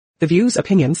The views,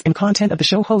 opinions, and content of the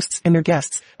show hosts and their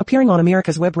guests appearing on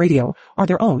America's Web Radio are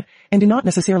their own and do not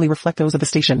necessarily reflect those of the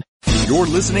station. You're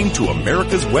listening to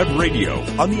America's Web Radio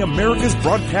on the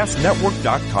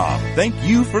AmericasBroadcastNetwork.com. Thank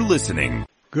you for listening.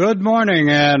 Good morning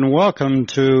and welcome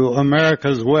to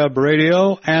America's Web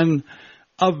Radio and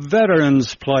a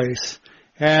veteran's place.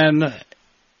 And,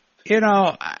 you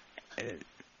know,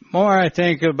 more I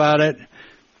think about it,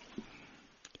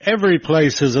 every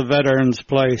place is a veteran's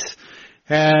place.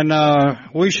 And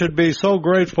we should be so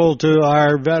grateful to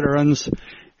our veterans,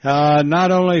 not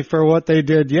only for what they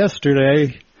did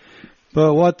yesterday,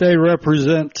 but what they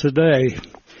represent today.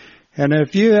 And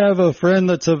if you have a friend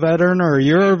that's a veteran, or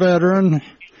you're a veteran,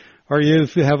 or you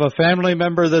have a family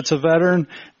member that's a veteran,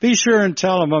 be sure and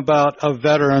tell them about a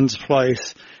veteran's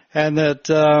place. And that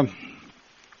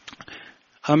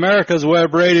America's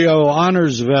Web Radio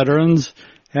honors veterans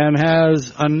and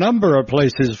has a number of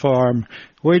places for them.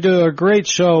 We do a great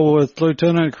show with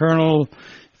Lieutenant Colonel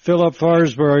Philip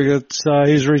Forsberg.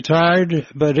 He's retired,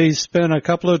 but he's spent a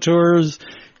couple of tours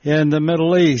in the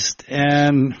Middle East.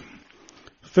 And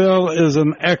Phil is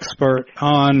an expert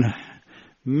on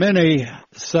many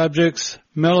subjects,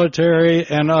 military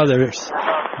and others.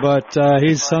 But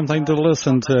he's something to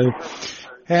listen to.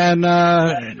 And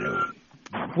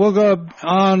we'll go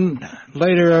on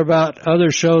later about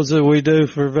other shows that we do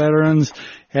for veterans,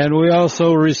 and we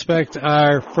also respect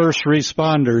our first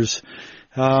responders.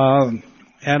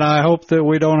 And I hope that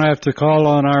we don't have to call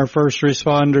on our first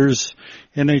responders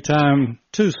anytime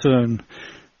too soon,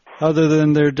 other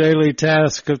than their daily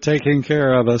task of taking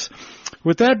care of us.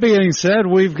 With that being said,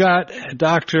 we've got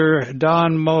Dr.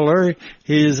 Don Moeller.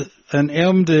 He's an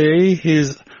MD.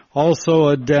 He's also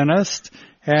a dentist.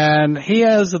 And he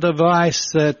has a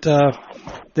device that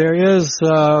there is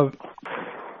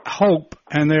hope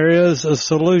and there is a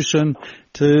solution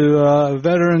to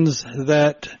veterans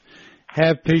that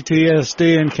have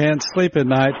PTSD and can't sleep at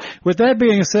night. With that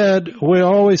being said, we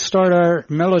always start our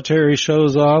military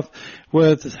shows off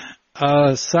with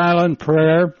a silent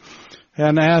prayer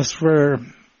and ask for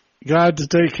God to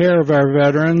take care of our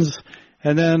veterans.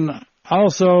 And then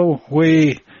also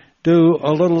we do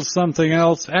a little something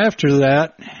else after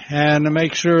that and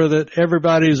make sure that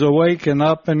everybody's awake and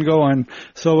up and going.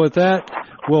 So with that,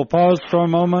 we'll pause for a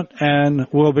moment and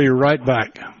we'll be right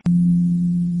back.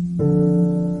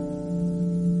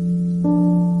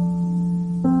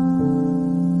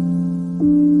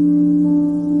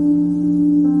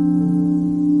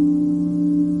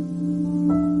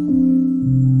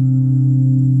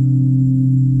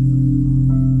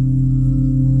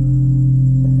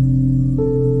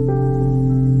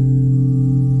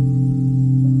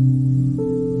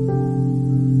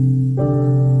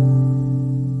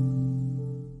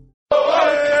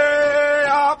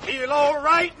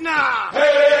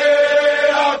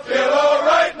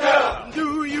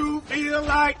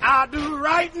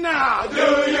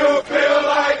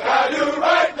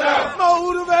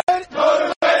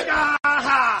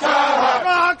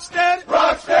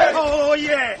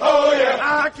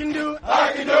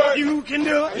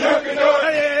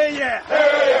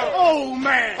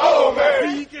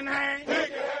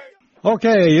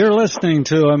 Okay, you're listening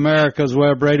to America's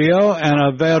Web Radio and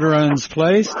a veteran's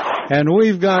place, and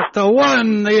we've got the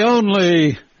one, the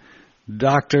only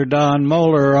Dr. Don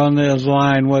Moeller on this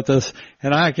line with us,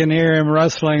 and I can hear him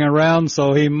rustling around,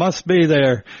 so he must be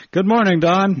there. Good morning,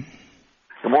 Don.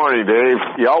 Good morning, Dave.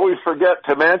 You always forget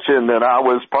to mention that I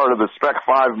was part of the Spec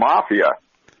 5 Mafia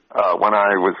when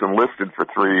I was enlisted for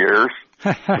 3 years.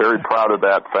 Very proud of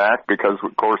that fact because,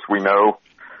 of course, we know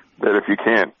that if you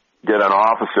can't get an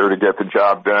officer to get the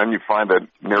job done, you find the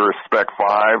nearest Spec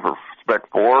 5 or Spec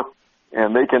 4,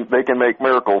 and they can make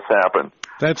miracles happen.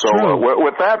 That's true.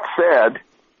 With that said,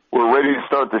 we're ready to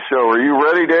start the show. Are you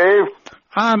ready, Dave?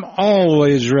 I'm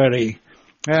always ready.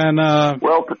 And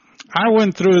well, I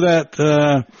went through that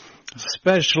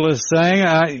specialist thing.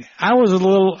 I was a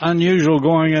little unusual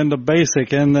going into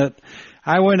basic in that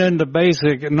I went into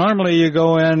basic. Normally you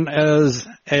go in as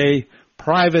a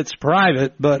private's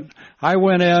private, but I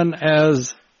went in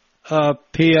as a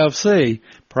PFC,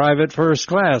 private first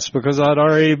class, because I'd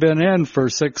already been in for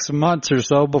 6 months or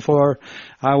so before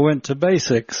I went to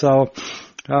basic. So,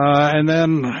 and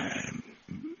then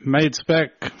made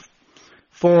Spec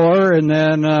 4 and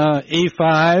then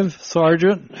E5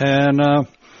 sergeant. And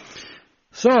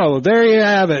so there you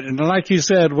have it. And like you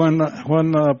said, when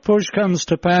push comes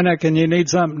to panic and you need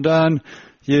something done,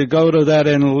 you go to that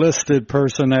enlisted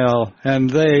personnel, and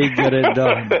they get it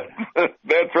done.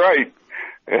 That's right.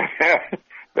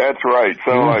 That's right.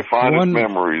 Some of my fondest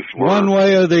memories were... One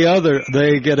way or the other,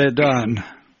 they get it done.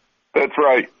 That's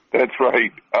right. That's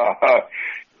right.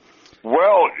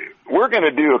 Well, we're going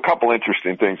to do a couple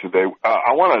interesting things today.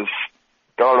 I want to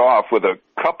start off with a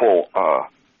couple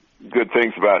good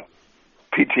things about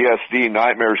PTSD,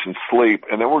 nightmares, and sleep,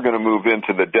 and then we're going to move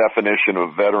into the definition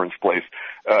of veteran's place.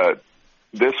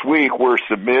 This week, we're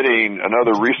submitting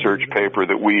another research paper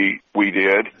that we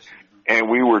did, and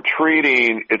we were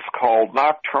treating, it's called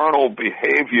nocturnal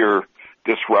behavior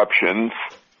disruptions,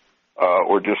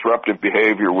 or disruptive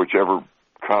behavior, whichever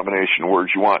combination of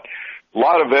words you want. A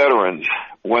lot of veterans,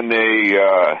 when they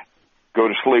go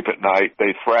to sleep at night,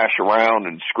 they thrash around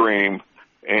and scream,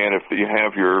 and if you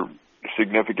have your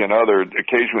significant other,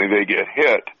 occasionally they get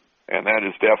hit, and that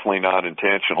is definitely not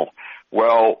intentional.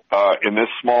 Well, in this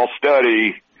small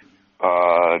study,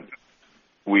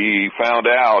 we found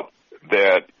out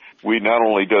that not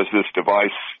only does this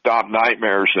device stop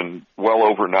nightmares in well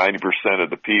over 90% of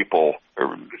the people,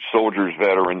 or soldiers,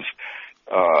 veterans,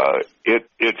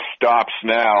 it stops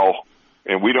now,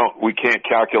 and we can't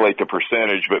calculate the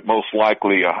percentage, but most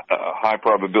likely a high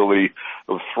probability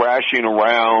of thrashing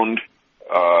around,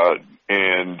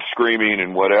 and screaming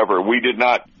and whatever. We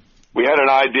had an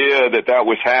idea that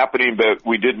was happening, but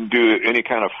we didn't do any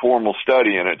kind of formal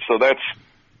study in it. So that's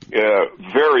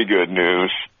very good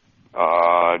news.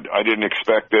 I didn't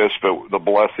expect this, but the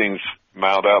blessings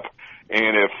mount up.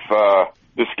 And if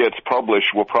this gets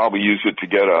published, we'll probably use it to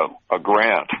get a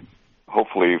grant,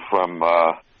 hopefully from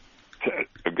a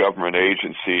government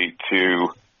agency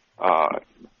to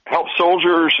help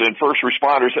soldiers and first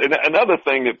responders. And another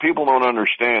thing that people don't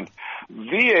understand,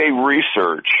 VA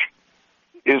research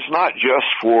is not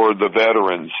just for the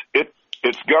veterans.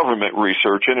 It's government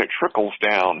research, and it trickles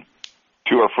down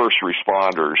to our first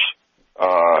responders,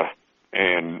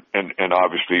 and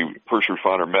obviously first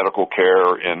responder medical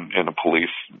care and the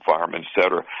police, firemen, et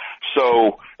cetera.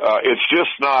 So it's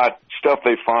just not stuff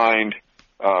they find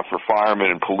for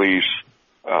firemen and police.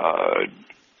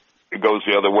 It goes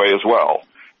the other way as well.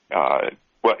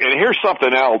 Well, and here's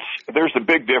something else. There's a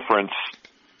big difference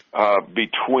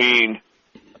between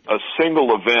a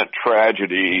single event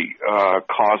tragedy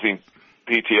causing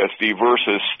PTSD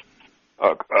versus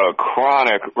a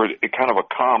chronic or kind of a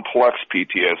complex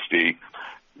PTSD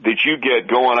that you get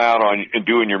going out on and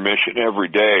doing your mission every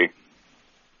day.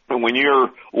 And when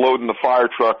you're loading the fire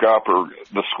truck up or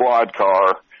the squad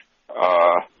car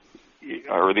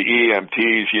or the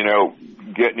EMTs,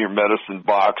 getting your medicine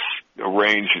box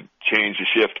arranged and change the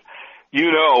shift,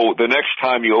 the next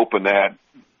time you open that,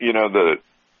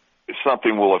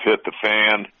 something will have hit the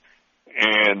fan,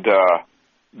 and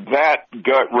that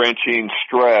gut-wrenching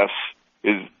stress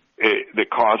that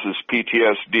causes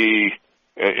PTSD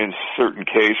in certain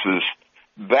cases.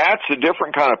 That's a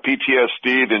different kind of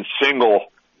PTSD than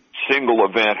single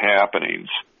event happenings.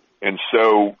 And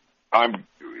so I'm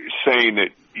saying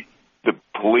that the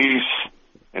police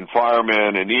and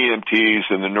firemen and EMTs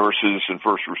and the nurses and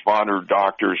first responder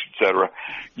doctors, et cetera,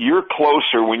 you're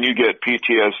closer when you get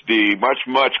PTSD, much,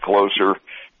 much closer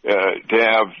to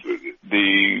have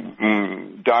the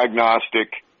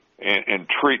diagnostic and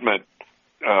treatment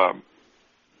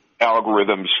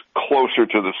algorithms closer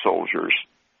to the soldiers.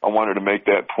 I wanted to make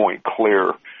that point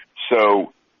clear.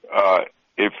 So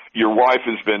if your wife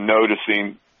has been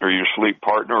noticing, or your sleep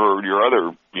partner, or your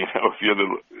other, if you're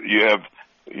the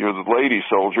lady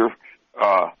soldier,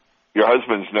 your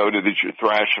husband's noted that you're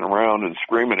thrashing around and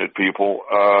screaming at people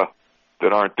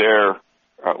that aren't there.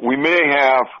 We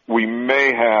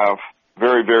may have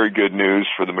very, very good news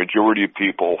for the majority of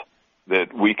people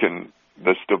that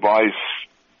this device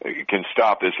can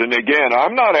stop this. And again,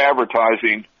 I'm not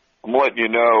advertising. I'm letting you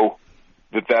know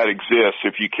that exists.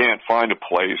 If you can't find a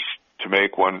place to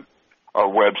make one, our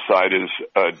website is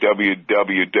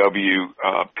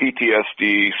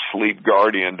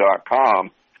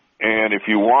www.ptsdsleepguardian.com. And if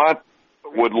you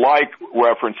would like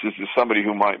references to somebody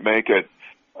who might make it,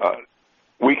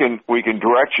 we can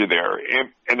direct you there.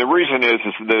 And the reason is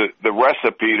the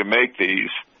recipe to make these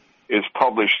is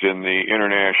published in the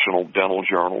International Dental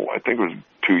Journal. I think it was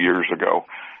 2 years ago.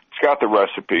 It's got the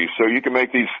recipe, so you can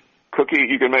make these cookies.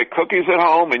 You can make cookies at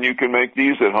home, and you can make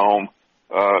these at home,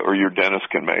 or your dentist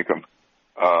can make them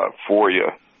for you.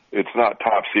 It's not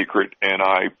top secret, and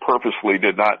I purposely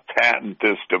did not patent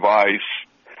this device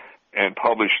and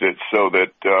published it so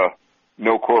that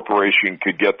no corporation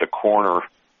could get the corner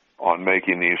on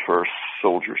making these for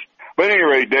soldiers. But at any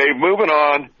rate, Dave, moving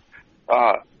on,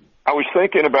 I was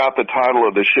thinking about the title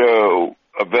of the show,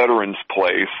 A Veteran's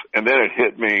Place, and then it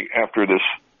hit me after this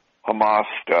Hamas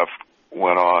stuff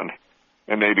went on,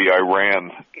 and maybe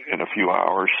Iran in a few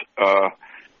hours.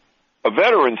 A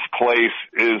veteran's place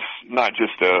is not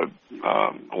just a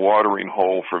watering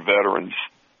hole for veterans.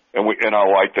 and I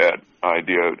like that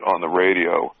idea on the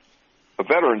radio. A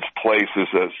veteran's place is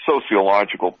a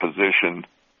sociological position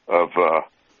of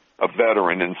a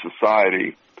veteran in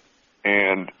society,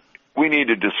 and we need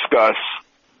to discuss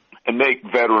and make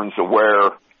veterans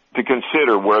aware to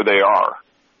consider where they are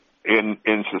in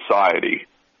society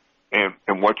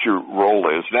and what your role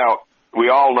is. Now, we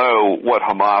all know what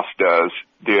Hamas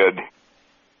did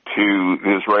to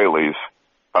the Israelis.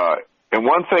 And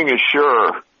one thing is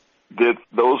sure, that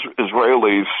those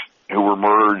Israelis who were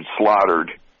murdered,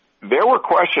 slaughtered, there were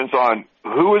questions on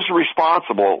who is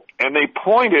responsible, and they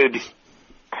pointed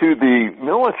to the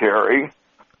military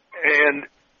and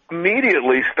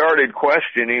immediately started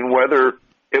questioning whether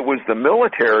it was the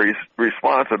military's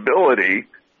responsibility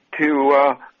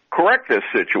to correct this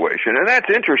situation. And that's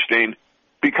interesting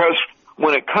because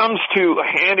when it comes to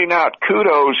handing out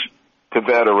kudos to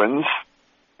veterans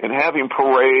and having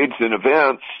parades and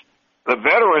events, the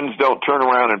veterans don't turn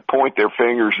around and point their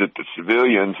fingers at the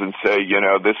civilians and say,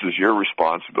 this is your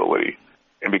responsibility.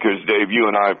 And because, Dave, you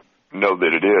and I know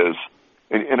that it is.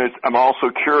 And I'm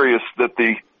also curious that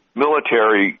the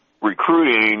military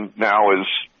recruiting now is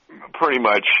pretty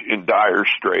much in dire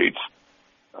straits.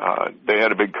 They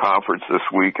had a big conference this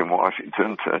week in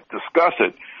Washington to discuss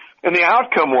it. And the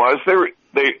outcome was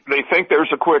they think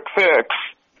there's a quick fix,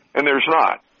 and there's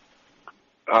not.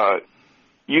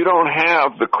 You don't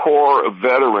have the core of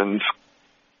veterans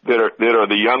that are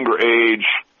the younger age,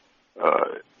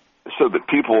 so that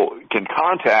people can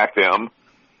contact them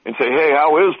and say, hey,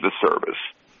 how is the service?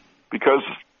 Because,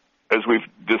 as we've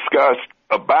discussed,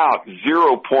 about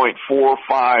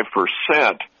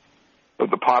 0.45% of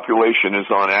the population is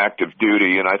on active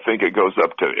duty, and I think it goes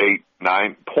up to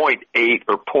 0.8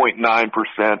 or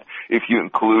 0.9% if you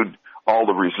include all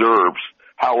the reserves.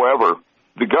 However,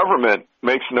 the government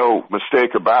makes no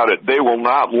mistake about it. They will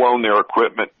not loan their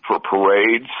equipment for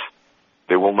parades.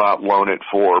 They will not loan it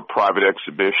for private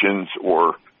exhibitions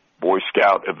or Boy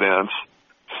Scout events.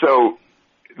 So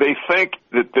they think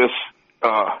that this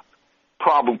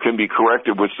problem can be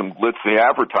corrected with some glitzy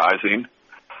advertising,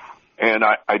 and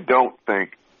I don't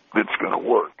think it's going to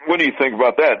work. What do you think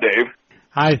about that, Dave?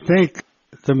 I think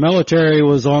the military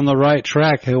was on the right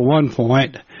track at one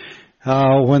point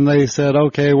when they said,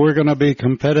 okay, we're going to be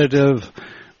competitive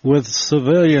with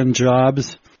civilian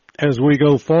jobs as we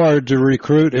go forward to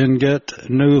recruit and get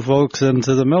new folks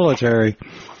into the military.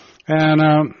 And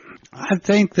I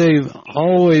think they've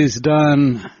always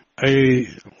done a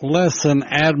less than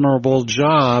admirable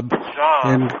job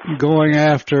in going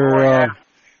after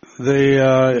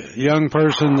the young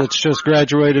person that's just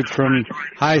graduated from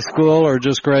high school or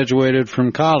just graduated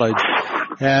from college.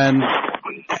 And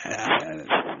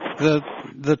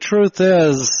the truth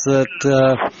is that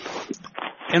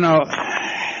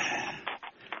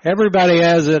everybody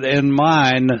has it in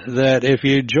mind that if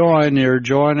you join, you're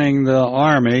joining the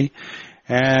Army,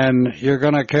 and you're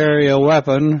going to carry a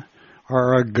weapon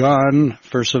or a gun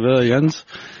for civilians,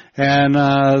 and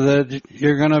that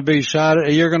you're going to be shot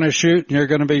at, you're going to shoot, and you're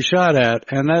going to be shot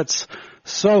at. And that's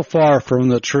so far from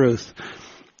the truth.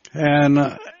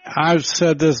 And I've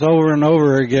said this over and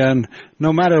over again,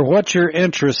 no matter what your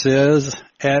interest is,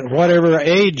 at whatever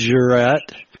age you're at,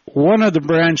 one of the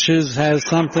branches has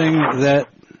something that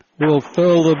will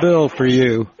fill the bill for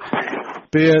you.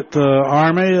 Be it the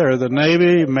Army or the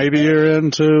Navy, maybe you're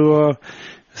into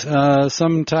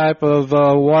some type of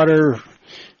water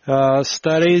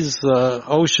studies,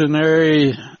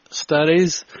 oceanary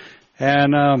studies,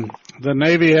 and the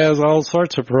Navy has all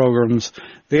sorts of programs.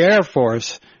 The Air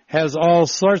Force has all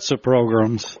sorts of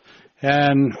programs,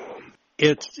 and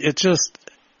it's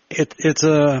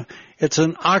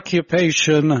an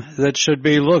occupation that should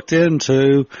be looked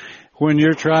into when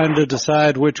you're trying to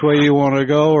decide which way you want to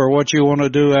go or what you want to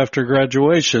do after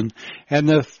graduation. And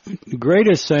the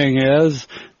greatest thing is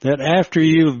that after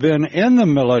you've been in the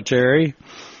military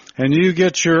and you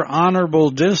get your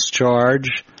honorable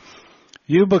discharge,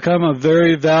 you become a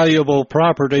very valuable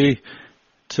property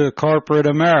to corporate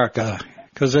America,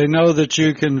 because they know that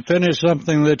you can finish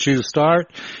something that you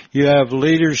start, you have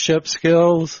leadership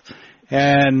skills,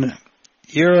 and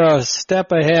you're a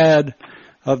step ahead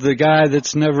of the guy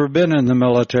that's never been in the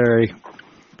military.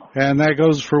 And that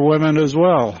goes for women as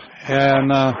well.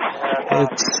 And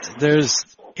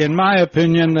in my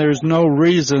opinion, there's no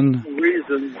reason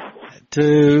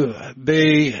to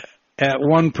be at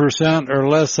 1% or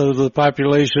less of the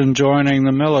population joining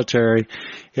the military.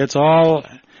 It's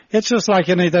just like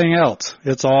anything else.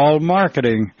 It's all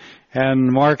marketing.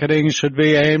 And marketing should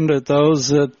be aimed at those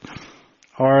that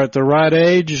are at the right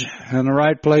age and the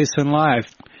right place in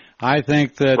life. I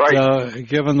think that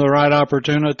given the right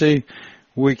opportunity,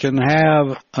 we can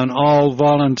have an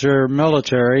all-volunteer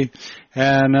military.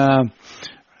 And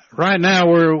right now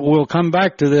we'll come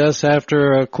back to this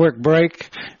after a quick break,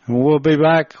 and we'll be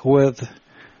back with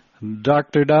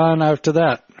Dr. Don after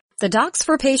that. The Docs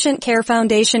for Patient Care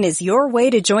Foundation is your way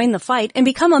to join the fight and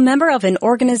become a member of an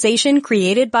organization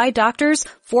created by doctors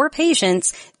for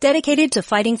patients dedicated to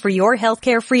fighting for your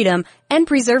healthcare freedom and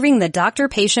preserving the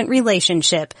doctor-patient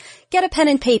relationship. Get a pen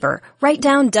and paper. Write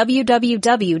down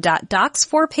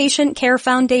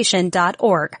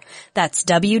www.docsforpatientcarefoundation.org. That's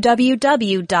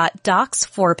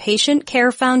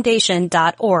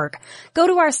www.docsforpatientcarefoundation.org. Go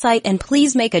to our site and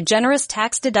please make a generous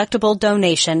tax-deductible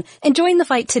donation and join the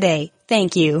fight today.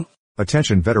 Thank you.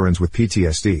 Attention veterans with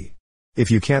PTSD.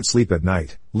 If you can't sleep at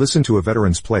night, listen to A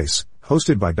Veteran's Place,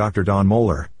 hosted by Dr. Don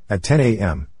Moeller, at 10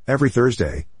 a.m. every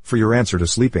Thursday, for your answer to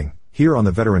sleeping, here on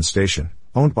the Veterans Station,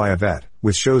 owned by a vet,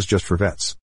 with shows just for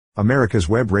vets.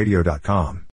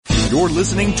 AmericasWebRadio.com. You're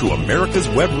listening to America's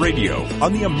Web Radio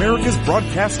on the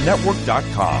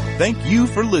AmericasBroadcastNetwork.com. Thank you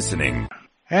for listening.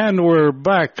 And we're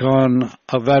back on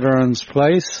A Veteran's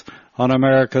Place on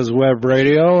America's Web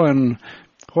Radio, and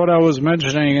what I was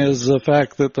mentioning is the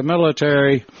fact that the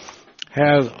military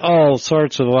has all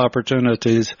sorts of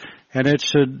opportunities, and it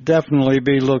should definitely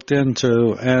be looked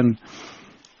into. And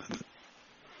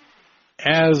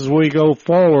as we go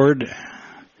forward,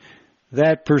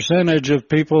 that percentage of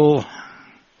people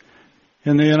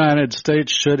in the United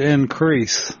States should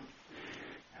increase.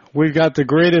 We've got the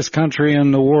greatest country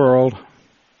in the world,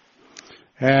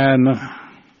 and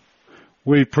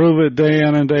we prove it day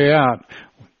in and day out.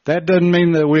 That doesn't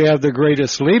mean that we have the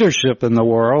greatest leadership in the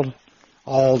world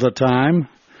all the time,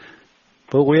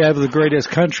 but we have the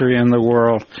greatest country in the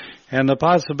world. And the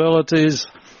possibilities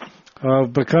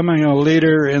of becoming a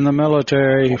leader in the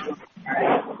military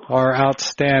are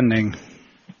outstanding.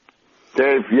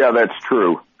 Dave, yeah, that's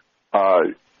true.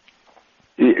 No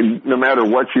matter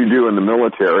what you do in the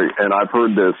military, and I've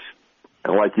heard this,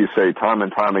 and like you say, time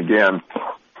and time again,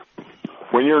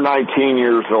 when you're 19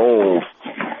 years old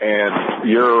and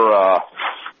you're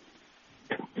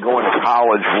going to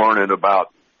college learning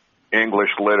about English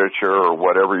literature or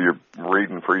whatever you're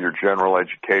reading for your general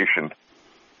education,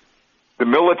 the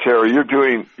military, you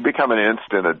become an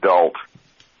instant adult.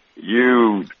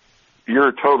 You're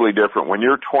totally different. When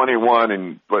you're 21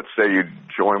 and let's say you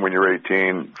join when you're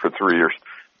 18 for 3 years,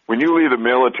 when you leave the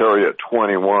military at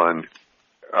 21,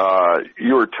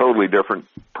 you're a totally different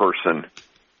person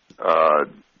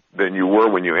than you were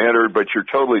when you entered, but you're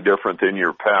totally different than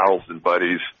your pals and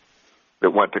buddies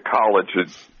that went to college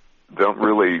that don't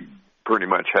really pretty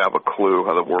much have a clue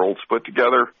how the world's put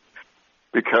together,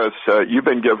 because you've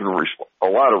been given a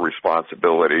lot of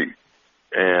responsibility.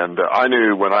 And I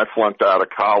knew when I flunked out of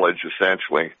college,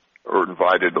 essentially, or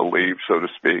invited to leave, so to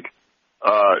speak,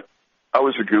 I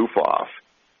was a goof off.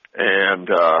 And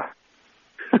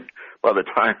by the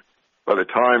time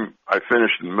I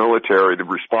finished in the military, the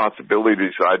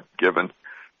responsibilities I'd given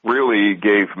really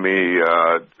gave me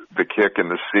the kick in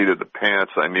the seat of the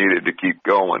pants I needed to keep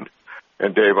going.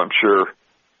 And Dave, I'm sure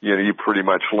you pretty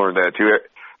much learned that too.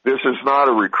 This is not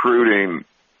a recruiting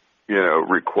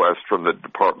request from the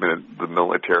Department of the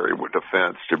Military with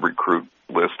Defense to recruit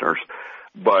listeners,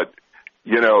 but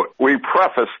we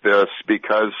preface this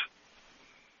because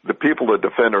the people that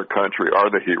defend our country are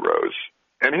the heroes.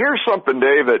 And here's something,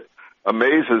 Dave, that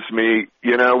amazes me.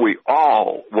 We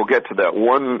all will get to that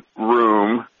one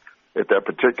room at that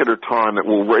particular time that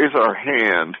will raise our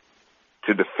hand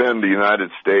to defend the United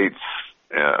States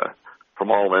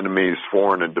from all enemies,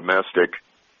 foreign and domestic.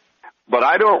 But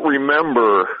I don't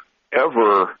remember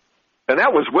ever, and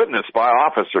that was witnessed by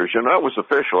officers, that was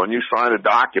official, and you signed a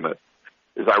document,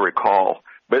 as I recall.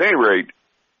 But at any rate,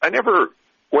 I never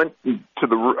went to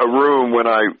a room when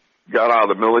I got out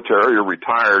of the military or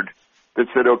retired that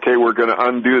said, okay, we're going to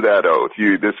undo that oath.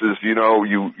 You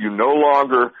no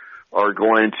longer are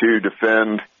going to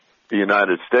defend the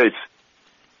United States.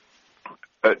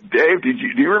 Dave, do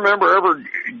you remember ever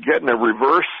getting a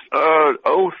reverse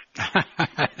oath?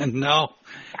 No.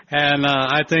 And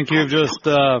I think you've just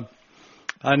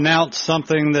announced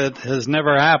something that has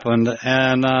never happened.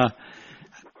 And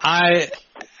I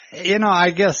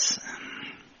guess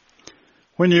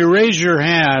when you raise your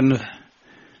hand,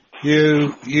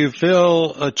 you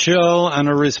feel a chill and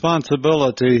a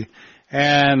responsibility.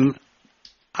 And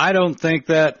I don't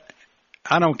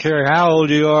care how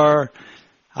old you are,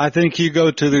 I think you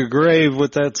go to the grave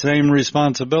with that same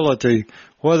responsibility,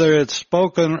 whether it's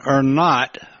spoken or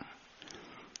not.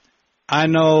 I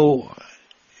know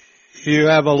you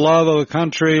have a love of a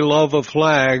country, love of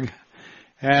flag,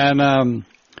 and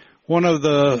one of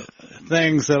the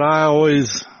things that I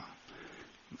always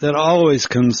that always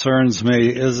concerns me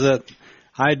is that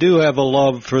I do have a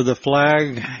love for the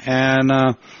flag, and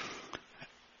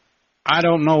I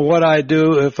don't know what I'd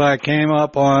do if I came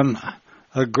up on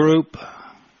a group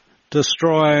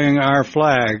destroying our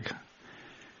flag.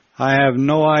 I have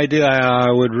no idea how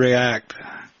I would react.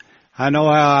 I know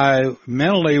how I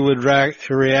mentally would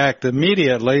react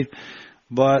immediately,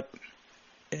 but,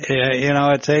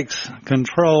 it takes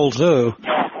control too.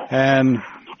 And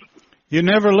you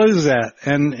never lose that.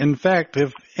 And in fact,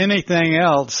 if anything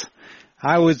else,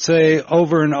 I would say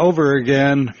over and over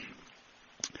again,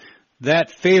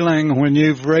 that feeling when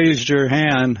you've raised your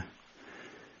hand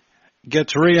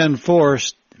gets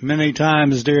reinforced many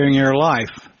times during your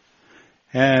life.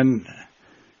 And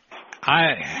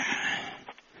I've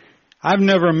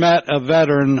never met a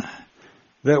veteran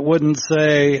that wouldn't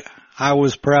say, I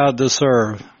was proud to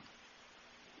serve.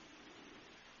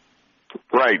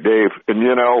 Right, Dave. And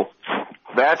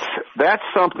that's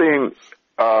something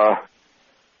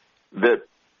that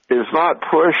is not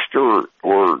pushed or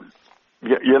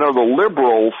the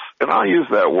liberals, and I'll use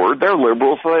that word, they're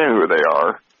liberals, they know who they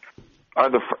are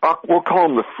we'll call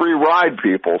them the free ride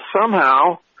people.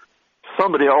 Somehow,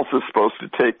 somebody else is supposed to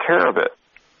take care of it.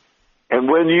 And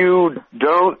when you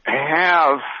don't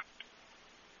have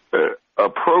a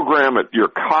program at your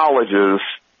colleges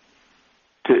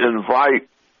to invite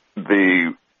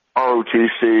the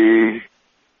ROTC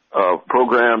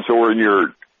programs, or in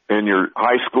your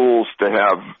high schools to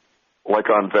have, like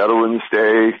on Veterans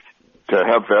Day, to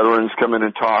have veterans come in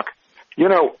and talk.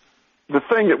 The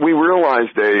thing that we realize,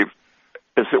 Dave,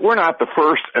 is that we're not the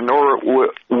first, and nor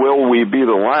will we be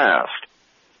the last.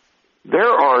 There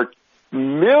are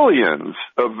millions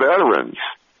of veterans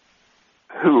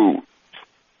who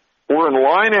were in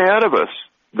line ahead of us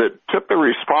that took the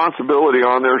responsibility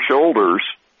on their shoulders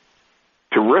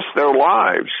to risk their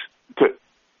lives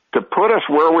to put us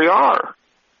where we are.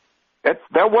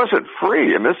 That wasn't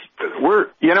free. And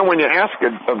when you ask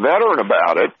a veteran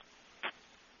about it,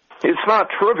 it's not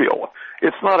trivial.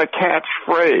 It's not a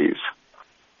catchphrase.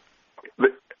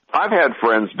 I've had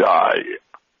friends die,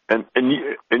 and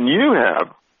you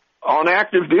have, on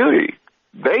active duty.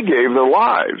 They gave their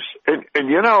lives. And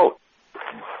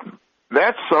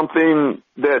that's something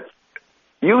that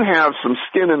you have some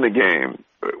skin in the game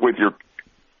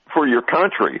for your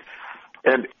country.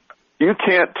 And you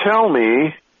can't tell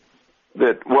me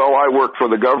that, well, I work for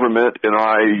the government and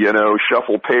I,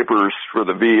 shuffle papers for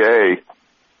the VA.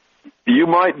 You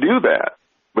might do that,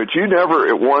 but you never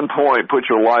at one point put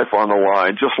your life on the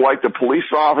line, just like the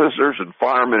police officers and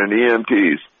firemen and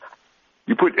EMTs.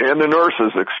 And the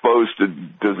nurses exposed to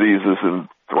diseases and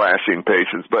thrashing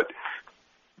patients, but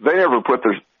they never put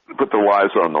their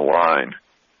lives on the line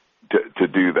to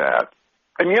do that.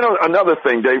 And another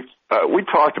thing, Dave, we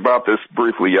talked about this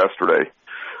briefly yesterday.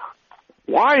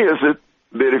 Why is it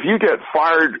that if you get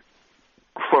fired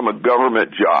from a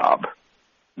government job,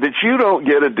 that you don't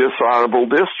get a dishonorable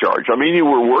discharge? I mean, you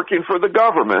were working for the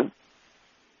government,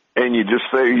 and you just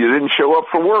say you didn't show up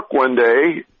for work one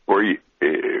day, or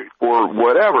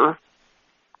whatever,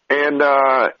 and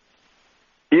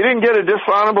you didn't get a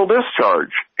dishonorable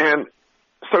discharge. And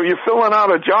so you're filling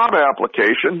out a job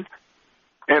application,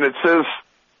 and it says,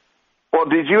 well,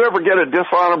 did you ever get a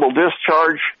dishonorable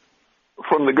discharge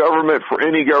from the government for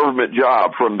any government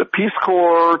job, from the Peace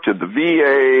Corps to the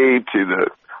VA to the,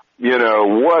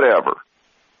 whatever?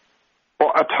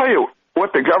 Well, I'll tell you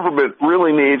what the government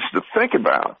really needs to think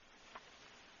about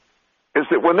is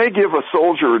that when they give a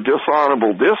soldier a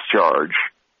dishonorable discharge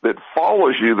that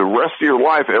follows you the rest of your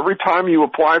life, every time you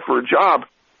apply for a job,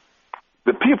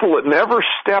 the people that never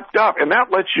stepped up, and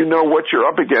that lets you know what you're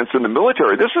up against in the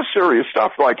military. This is serious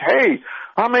stuff like, hey,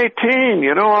 I'm 18,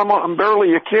 I'm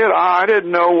barely a kid. I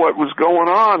didn't know what was going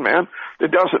on, man.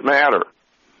 It doesn't matter.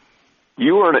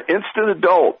 You are an instant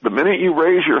adult. The minute you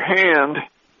raise your hand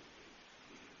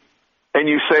and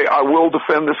you say, I will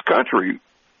defend this country,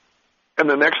 and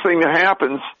the next thing that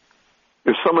happens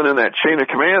is someone in that chain of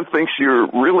command thinks you're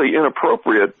really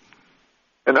inappropriate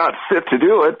and not fit to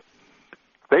do it,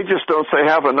 they just don't say,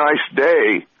 have a nice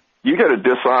day. You get a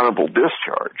dishonorable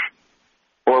discharge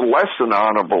or less than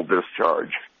honorable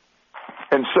discharge.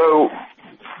 And so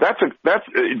that's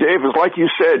Dave, is like you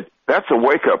said, that's a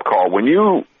wake-up call. When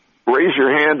you raise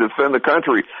your hand to defend the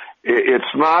country,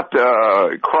 it's not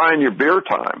crying your beer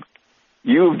time.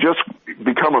 You've just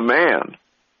become a man,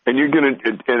 and you're going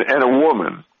to, and a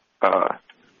woman.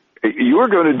 You're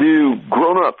going to do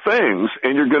grown-up things,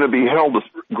 and you're going to be held to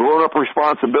grown-up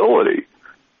responsibility.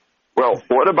 Well,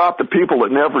 what about the people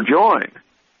that never join?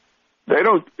 They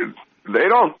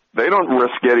don't They don't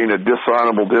risk getting a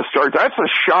dishonorable discharge. That's a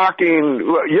shocking,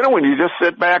 when you just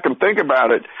sit back and think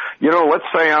about it, let's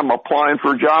say I'm applying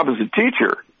for a job as a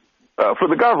teacher, for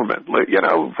the government,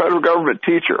 federal government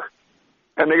teacher.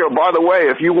 And they go, by the way,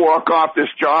 if you walk off this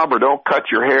job or don't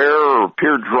cut your hair or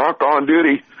appear drunk on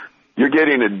duty, you're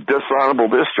getting a dishonorable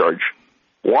discharge.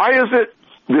 Why is it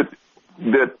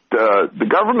that the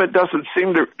government doesn't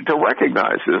seem to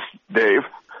recognize this, Dave?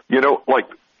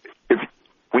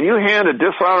 When you hand a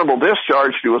dishonorable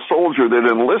discharge to a soldier that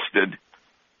enlisted,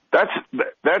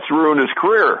 that's ruined his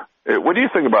career. What do you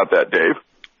think about that, Dave?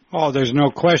 Oh, there's no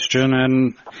question,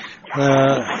 and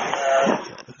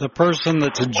the person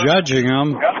that's judging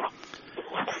them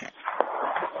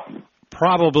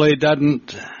probably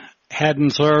hadn't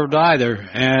served either,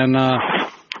 and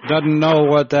doesn't know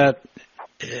what that.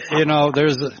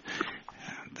 There's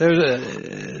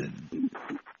a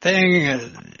thing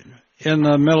in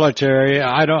the military.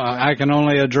 I can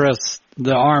only address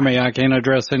the Army. I can't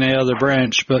address any other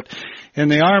branch. But in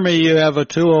the Army, you have a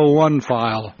 201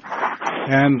 file,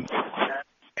 and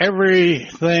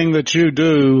everything that you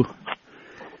do,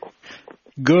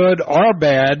 good or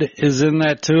bad, is in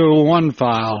that 201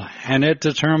 file, and it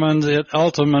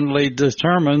ultimately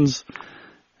determines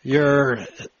your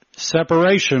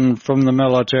separation from the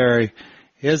military.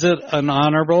 Is it an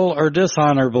honorable or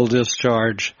dishonorable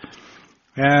discharge?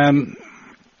 And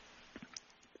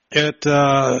that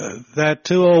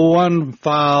 201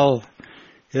 file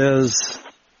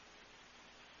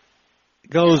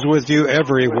goes with you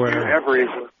everywhere.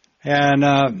 And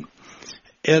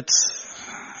it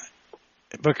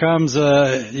becomes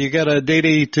you get a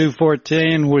DD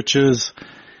 214, which is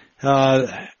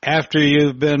after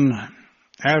you've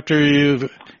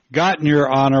gotten your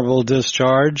honorable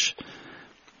discharge,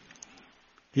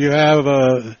 you have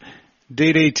a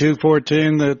DD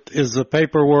 214 that is the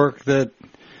paperwork that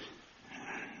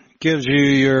gives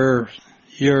you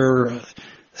your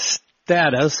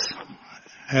status,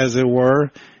 as it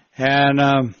were.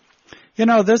 And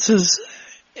this is,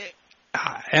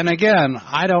 and again,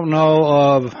 I don't know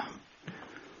of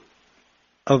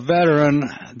a veteran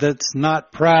that's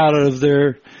not proud of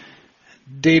their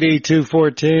DD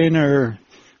 214 or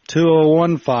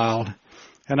 201 file.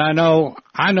 And I know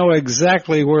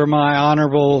exactly where my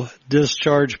honorable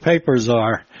discharge papers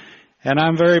are, and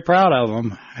I'm very proud of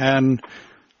them. And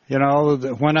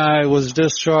when I was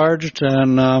discharged,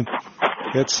 and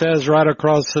it says right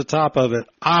across the top of it,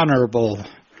 honorable,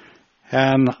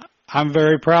 and I'm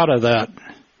very proud of that.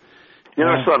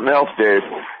 Something else, Dave,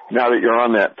 now that you're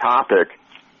on that topic,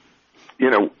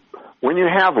 when you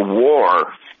have a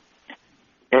war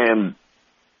and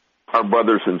our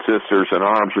brothers and sisters in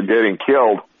arms are getting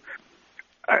killed,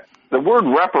 the word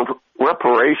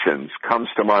reparations comes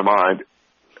to my mind.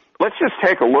 Let's just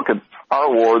take a look at our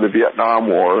war, the Vietnam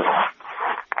War.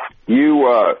 You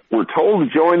were told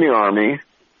to join the Army,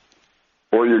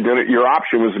 or your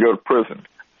option was to go to prison.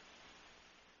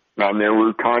 Now, there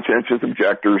were conscientious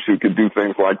objectors who could do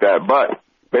things like that, but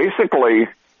basically,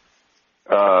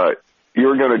 you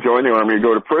were going to join the Army or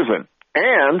go to prison.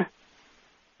 And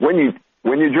when you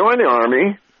join the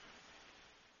Army,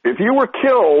 if you were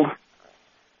killed,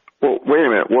 well, wait a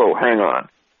minute, whoa, hang on.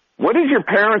 What did your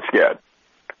parents get?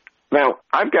 Now,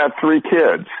 I've got 3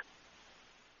 kids.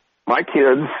 My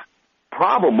kids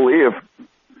probably, if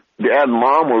Dad and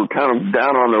Mom were kind of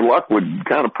down on their luck, would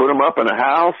kind of put them up in a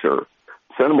house or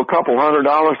send them a couple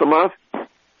 $100 a month.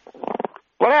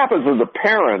 What happens is the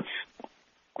parents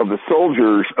of the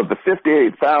soldiers, of the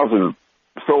 58,000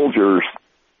 soldiers,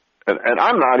 and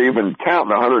I'm not even counting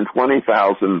the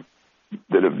 120,000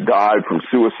 that have died from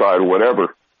suicide or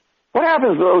whatever. What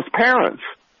happens to those parents?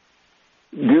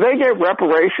 Do they get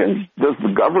reparations? Does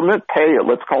the government pay it,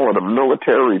 let's call it a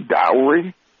military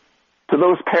dowry, to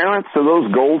those parents, to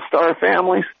those Gold Star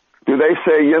families? Do they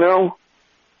say,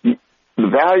 the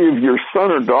value of your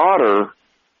son or daughter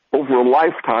over a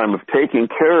lifetime of taking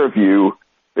care of you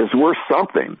is worth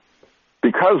something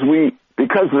because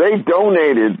they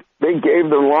donated, they gave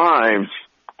their lives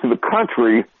to the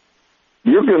country?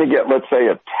 You're going to get, let's say,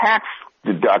 a tax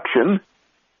deduction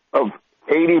of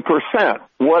 80%,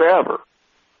 whatever.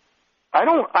 I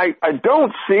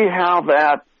don't see how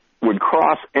that would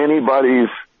cross anybody's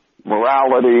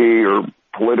morality or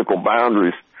political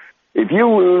boundaries. If you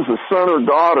lose a son or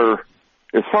daughter,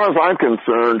 as far as I'm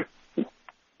concerned,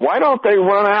 why don't they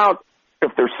run out,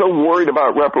 if they're so worried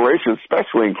about reparations,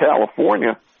 especially in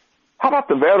California? How about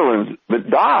the veterans that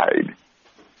died?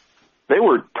 They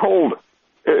were told,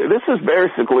 this is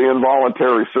basically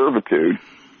involuntary servitude.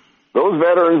 Those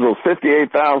veterans, those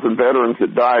 58,000 veterans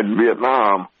that died in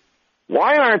Vietnam,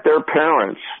 why aren't their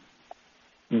parents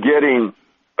getting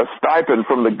a stipend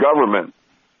from the government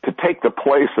to take the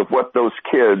place of what those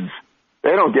kids,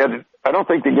 they don't get, I don't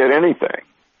think they get anything.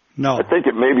 No. I think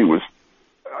it maybe was,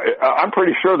 I'm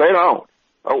pretty sure they don't.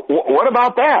 What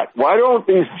about that? Why don't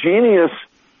these genius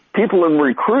people in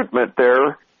recruitment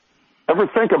there ever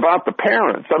think about the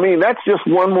parents? I mean, that's just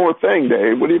one more thing,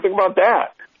 Dave. What do you think about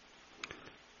that?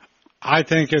 I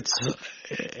think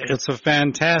it's a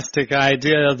fantastic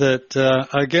idea that,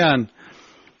 again,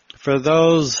 for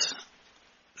those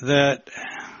that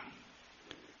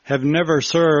have never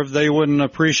served, they wouldn't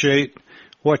appreciate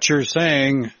what you're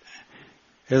saying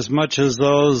as much as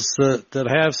those that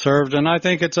have served. And I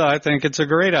think it's a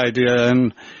great idea.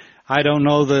 And I don't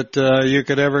know that you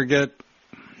could ever get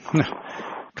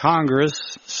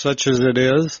Congress, such as it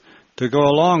is, to go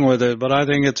along with it, but I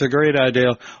think it's a great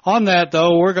idea. On that,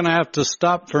 though, we're going to have to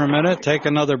stop for a minute, take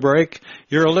another break.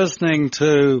 You're listening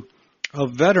to A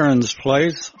Veteran's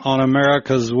Place on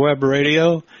America's Web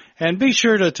Radio, and be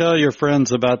sure to tell your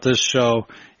friends about this show.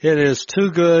 It is too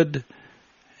good,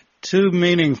 too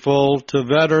meaningful to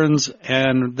veterans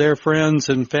and their friends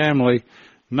and family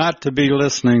not to be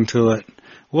listening to it.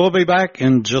 We'll be back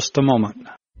in just a moment.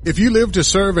 If you live to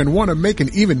serve and want to make an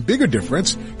even bigger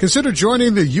difference, consider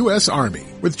joining the U.S. Army.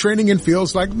 With training in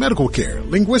fields like medical care,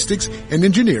 linguistics, and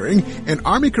engineering, an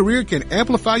Army career can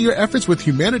amplify your efforts with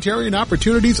humanitarian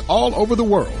opportunities all over the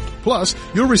world. Plus,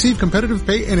 you'll receive competitive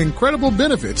pay and incredible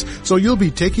benefits, so you'll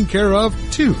be taken care of,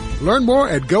 too. Learn more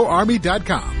at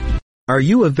GoArmy.com. Are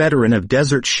you a veteran of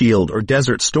Desert Shield or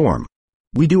Desert Storm?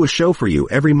 We do a show for you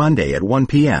every Monday at 1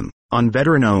 p.m. on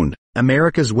veteran-owned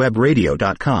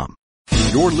AmericasWebRadio.com.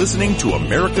 You're listening to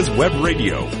America's Web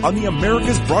Radio on the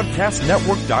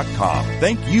AmericasBroadcastNetwork.com.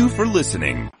 Thank you for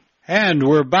listening. And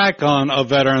we're back on A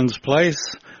Veteran's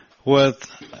Place with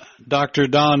Dr.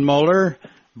 Don Moeller,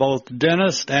 both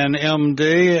dentist and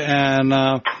MD,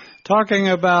 and talking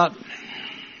about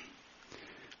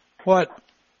what,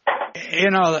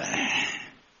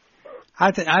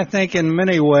 I think in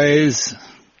many ways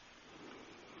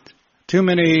too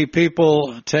many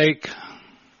people take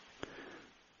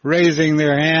raising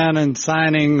their hand and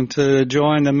signing to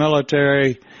join the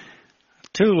military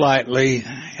too lightly,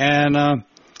 and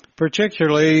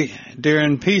particularly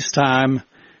during peacetime.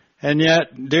 And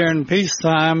yet, during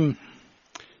peacetime,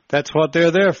 that's what they're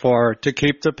there for, to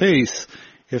keep the peace.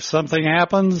 If something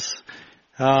happens,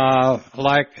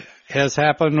 like has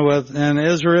happened in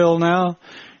Israel now,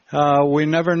 we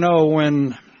never know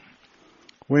when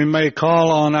we may call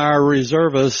on our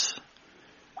reservists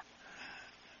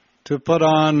to put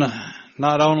on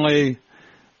not only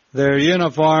their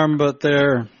uniform, but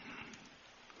their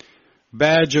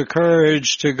badge of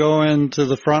courage to go into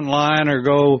the front line or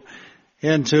go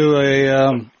into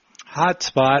a hot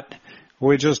spot.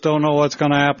 We just don't know what's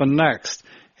going to happen next.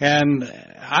 And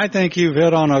I think you've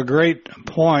hit on a great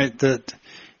point that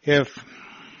if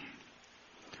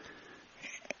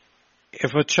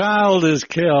a child is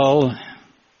killed,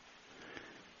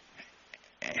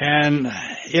 and,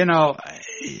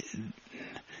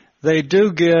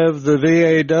 the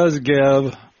VA does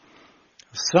give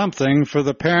something for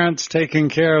the parents taking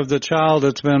care of the child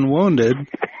that's been wounded,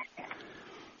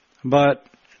 but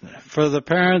for the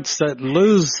parents that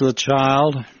lose the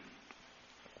child,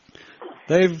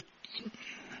 they've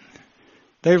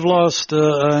lost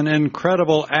an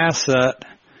incredible asset,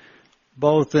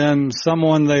 both in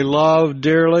someone they love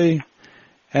dearly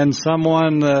and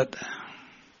someone that,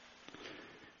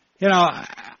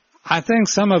 I think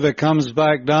some of it comes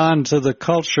back down to the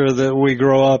culture that we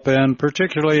grow up in,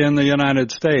 particularly in the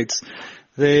United States.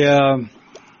 The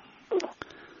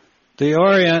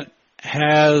Orient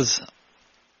has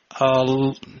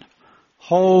a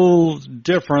whole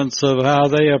difference of how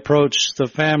they approach the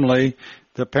family,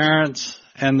 the parents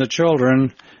and the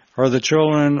children, or the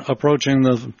children approaching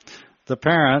the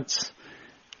parents,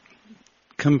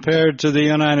 compared to the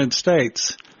United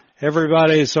States.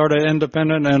 Everybody's sort of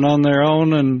independent and on their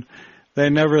own, and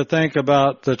they never think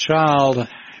about the child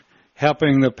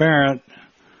helping the parent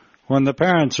when the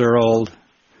parents are old.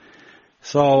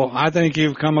 So I think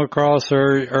you've come across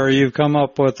or you've come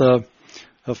up with a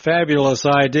fabulous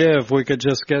idea if we could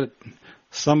just get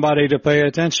somebody to pay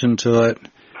attention to it.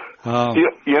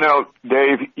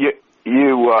 Dave,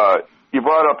 you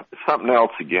brought up something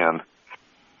else again.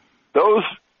 Those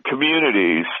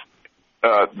communities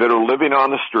that are living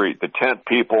on the street, the tent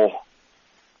people,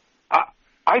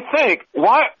 I think,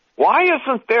 why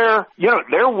isn't there,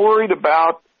 they're worried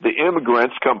about the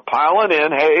immigrants come piling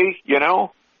in. Hey,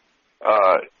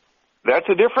 that's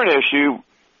a different issue,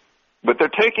 but they're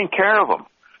taking care of them.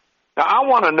 Now, I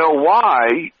want to know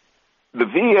why the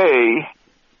VA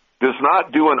does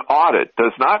not do an audit,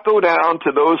 does not go down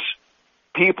to those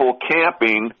people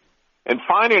camping and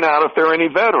finding out if there are any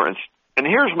veterans. And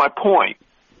here's my point.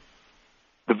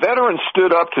 The veterans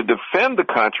stood up to defend the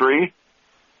country.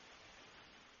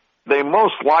 They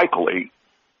most likely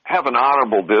have an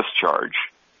honorable discharge.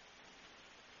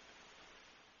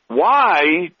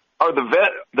 Why are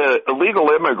the illegal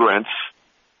immigrants,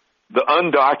 the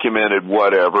undocumented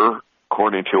whatever,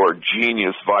 according to our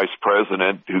genius vice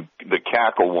president, the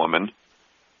cackle woman,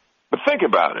 but think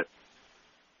about it.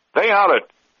 They ought to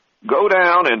go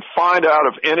down and find out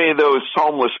if any of those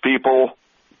homeless people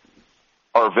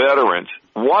are veterans.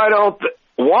 Why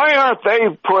aren't they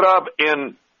put up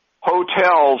in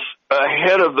hotels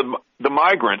ahead of the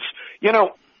migrants? You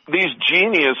know, these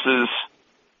geniuses,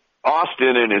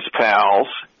 Austin and his pals,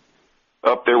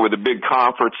 up there with the big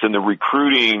conference and the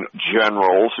recruiting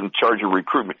generals in charge of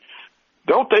recruitment,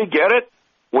 don't they get it?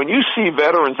 When you see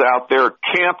veterans out there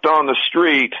camped on the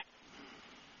street,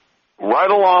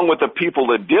 right along with the people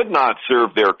that did not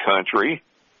serve their country,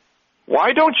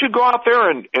 why don't you go out there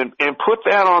and put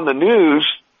that on the news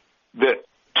that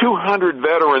 200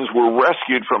 veterans were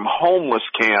rescued from homeless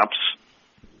camps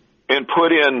and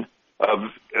put in a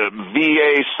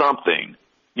VA something?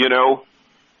 You know,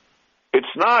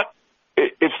 it's not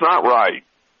right.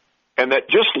 And that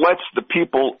just lets the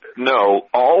people know,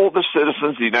 all the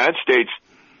citizens of the United States,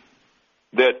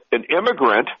 that an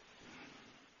immigrant,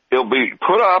 he'll be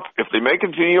put up, if they make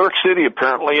it to New York City,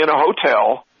 apparently in a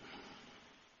hotel,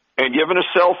 and given a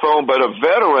cell phone, but a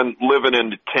veteran living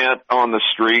in a tent on the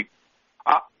street.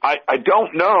 I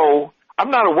don't know. I'm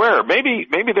not aware. Maybe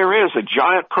there is a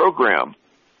giant program,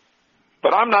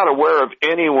 but I'm not aware of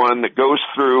anyone that goes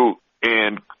through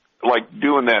and like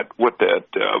doing that with that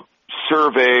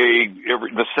survey,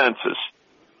 the census.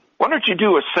 Why don't you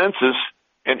do a census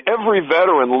and every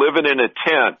veteran living in a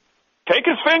tent, take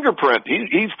his fingerprint.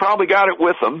 He's probably got it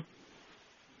with him.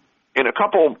 In a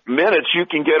couple minutes, you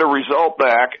can get a result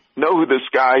back, know who this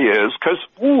guy is, because,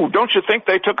 don't you think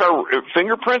they took our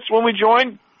fingerprints when we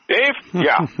joined, Dave?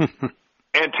 Yeah.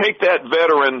 And take that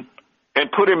veteran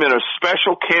and put him in a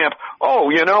special camp. Oh,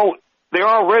 you know, they're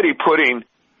already putting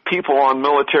people on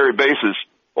military bases.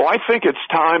 Well, I think it's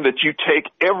time that you take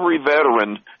every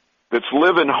veteran that's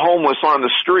living homeless on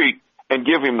the street and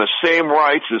give him the same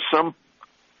rights as some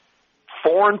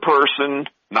foreign person,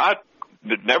 that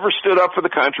never stood up for the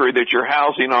country, that you're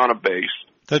housing on a base.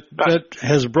 That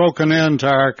has broken into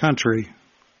our country.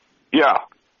 Yeah.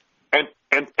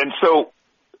 And so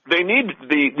they need,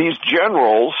 these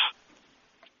generals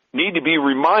need to be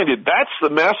reminded, that's the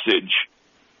message,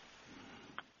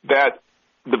 that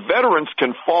the veterans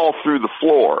can fall through the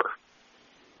floor.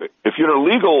 If you're an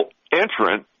illegal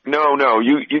entrant, no,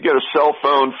 you get a cell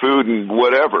phone, food, and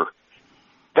whatever.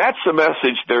 That's the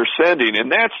message they're sending,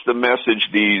 and that's the message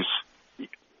these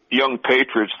young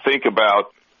patriots think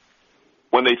about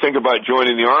when they think about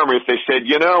joining the Army. If they said,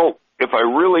 you know, if I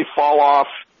really fall off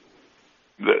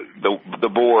the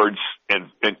boards and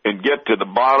get to the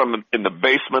bottom in the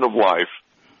basement of life,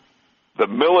 the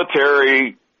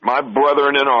military, my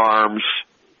brethren in arms,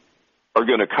 are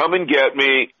going to come and get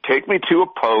me, take me to a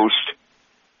post,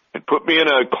 and put me in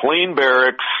a clean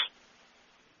barracks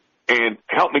and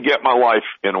help me get my life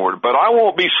in order. But I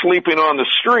won't be sleeping on the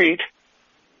street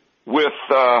with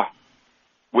the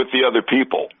other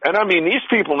people. And I mean, these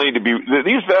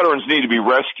veterans need to be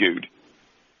rescued.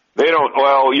 They don't,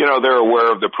 well, you know, they're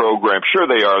aware of the program. Sure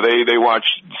they are. They watch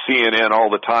CNN all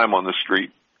the time on the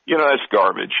street. You know, that's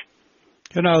garbage.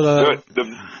 You know,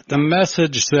 the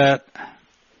message that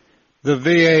the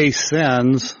VA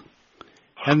sends,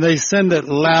 and they send it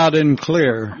loud and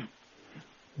clear,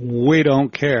 we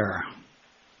don't care.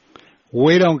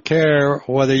 We don't care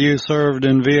whether you served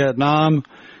in Vietnam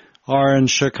or in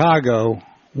Chicago.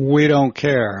 We don't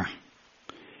care.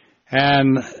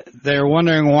 And they're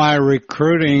wondering why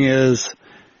recruiting is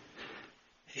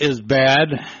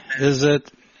bad. Is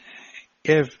it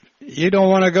if you don't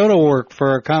want to go to work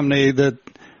for a company that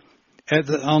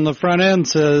on the front end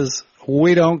says,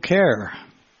 we don't care.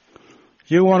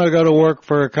 You want to go to work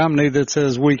for a company that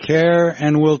says, we care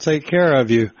and we'll take care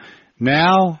of you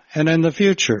now and in the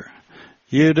future.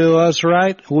 You do us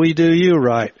right, we do you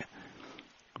right.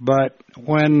 But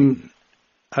when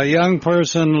a young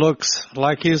person looks,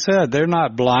 like you said, they're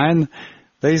not blind.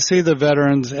 They see the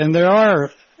veterans, and there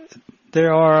are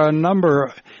a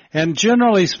number, and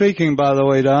generally speaking, by the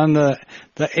way, Don, the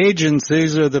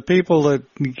agencies or the people that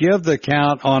give the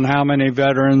count on how many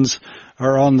veterans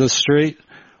are on the street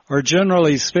are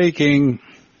generally speaking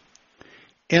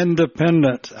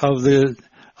independent of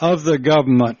the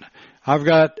government. I've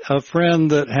got a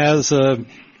friend that has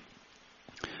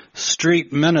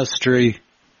street ministry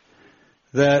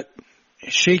that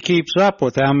she keeps up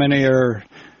with how many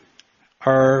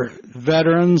are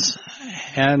veterans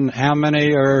and how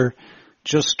many are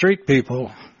just street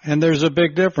people. And there's a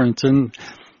big difference. And,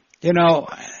 you know,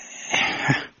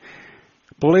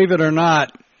 believe it or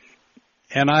not,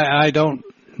 and I don't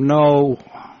know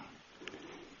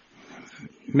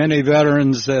many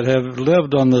veterans that have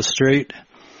lived on the street,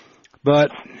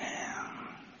 but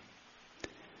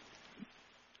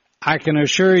I can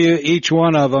assure you each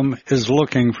one of them is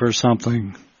looking for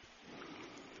something.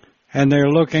 And they're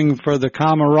looking for the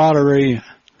camaraderie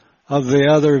of the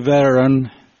other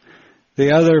veteran,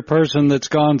 the other person that's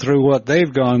gone through what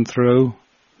they've gone through,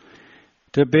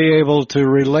 to be able to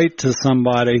relate to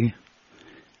somebody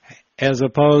as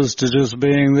opposed to just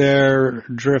being there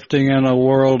drifting in a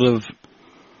world of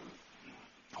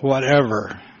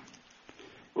whatever.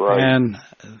 Right. And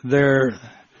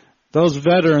those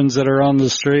veterans that are on the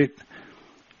street,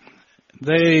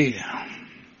 they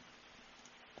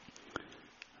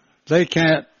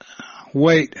can't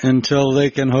wait until they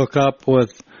can hook up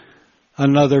with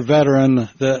another veteran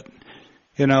that,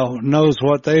 you know, knows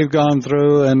what they've gone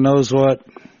through and knows what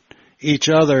each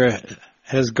other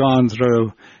has gone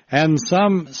through. And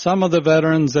some of the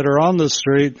veterans that are on the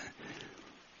street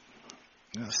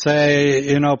say,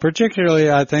 you know, particularly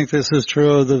I think this is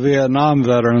true of the Vietnam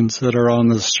veterans that are on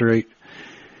the street,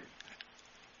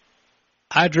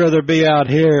 I'd rather be out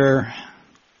here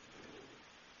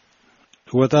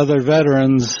with other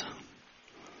veterans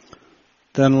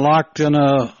than locked in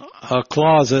a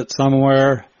closet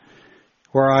somewhere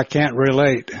where I can't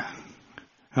relate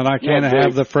and I can't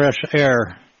have the fresh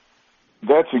air.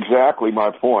 That's exactly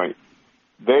my point.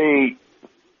 The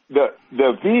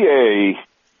VA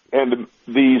and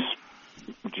these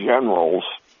generals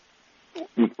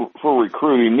for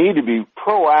recruiting need to be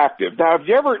proactive. Now, have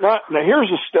you ever now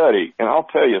here's a study, and I'll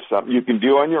tell you something you can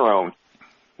do on your own.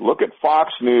 Look at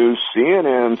Fox News,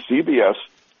 CNN, CBS.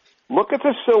 Look at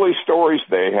the silly stories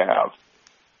they have.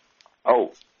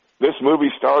 Oh, this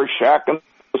movie star shacking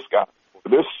this guy.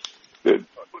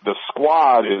 The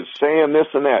squad is saying this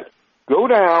and that. Go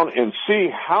down and see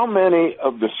how many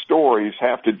of the stories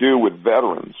have to do with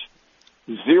veterans.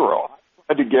 Zero.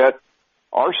 I had to get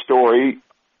our story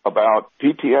about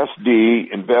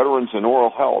PTSD and veterans and oral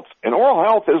health. And oral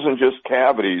health isn't just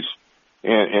cavities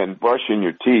and brushing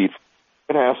your teeth.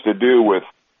 It has to do with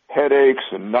headaches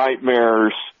and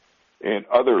nightmares and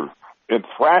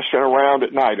thrashing around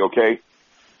at night, okay?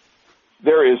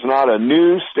 There is not a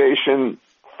news station,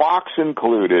 Fox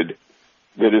included,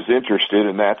 that is interested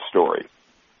in that story.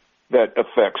 That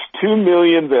affects 2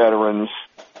 million veterans,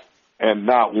 and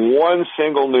not one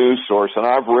single news source, and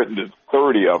I've written to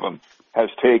 30 of them, has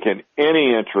taken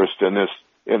any interest in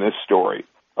this story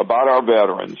about our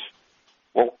veterans.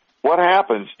 Well, what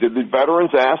happens? Did the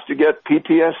veterans ask to get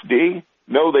PTSD?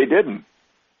 No, they didn't.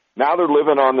 Now they're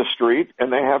living on the street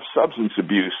and they have substance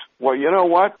abuse. Well, you know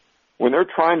what? When they're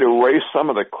trying to erase some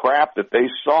of the crap that they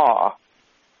saw,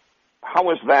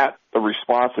 how is that the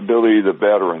responsibility of the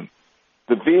veteran?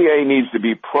 The VA needs to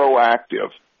be proactive.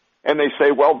 And they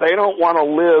say, well, they don't want to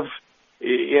live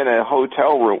in a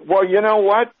hotel room. Well, you know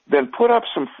what? Then put up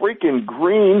some freaking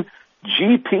green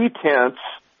GP tents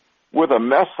with a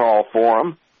mess hall for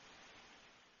them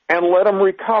and let them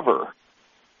recover.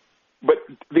 But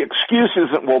the excuse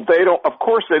isn't, well, of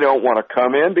course they don't want to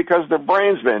come in because their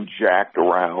brain's been jacked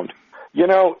around. You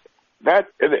know,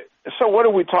 so what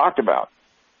have we talked about?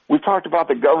 We've talked about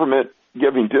the government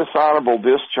giving dishonorable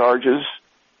discharges.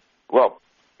 Well,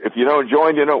 if you don't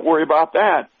join, you don't worry about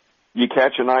that. You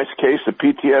catch a nice case of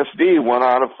PTSD, 1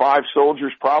 out of 5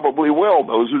 soldiers probably will.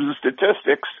 Those are the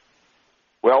statistics.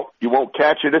 Well, you won't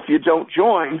catch it if you don't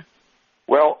join.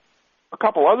 Well, a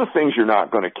couple other things you're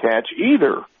not going to catch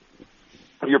either.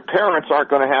 Your parents aren't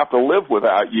going to have to live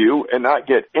without you and not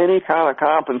get any kind of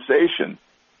compensation.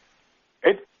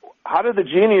 How did the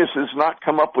geniuses not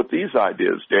come up with these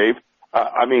ideas, Dave?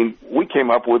 I mean, we came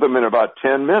up with them in about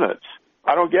 10 minutes.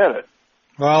 I don't get it.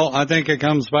 Well, I think it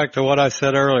comes back to what I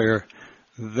said earlier.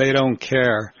 They don't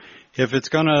care. If it's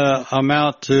going to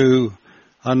amount to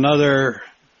another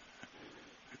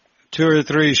 2 or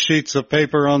 3 sheets of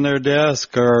paper on their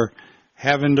desk or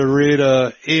having to read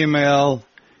an email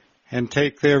and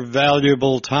take their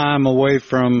valuable time away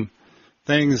from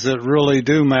things that really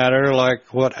do matter,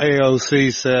 like what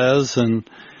AOC says and,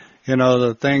 you know,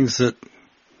 the things that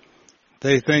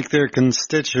they think their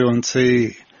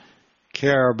constituency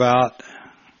care about,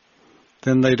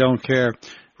 then they don't care.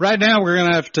 Right now we're going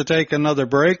to have to take another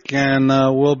break, and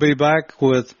we'll be back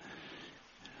with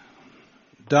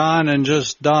Don and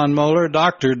just Don Moeller,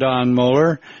 Dr. Don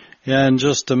Moeller, in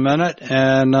just a minute,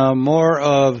 and more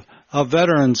of a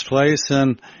Veterans Place.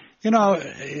 And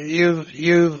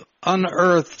you've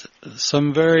unearthed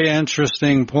some very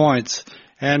interesting points.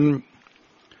 And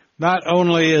not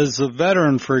only is the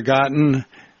veteran forgotten,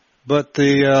 but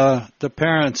the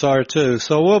parents are too.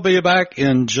 So we'll be back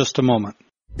in just a moment.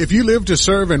 If you live to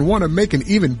serve and want to make an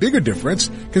even bigger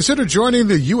difference, consider joining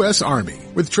the U.S. Army.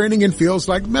 With training in fields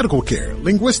like medical care,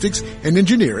 linguistics, and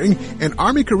engineering, an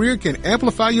Army career can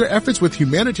amplify your efforts with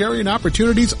humanitarian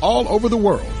opportunities all over the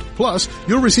world. Plus,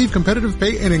 you'll receive competitive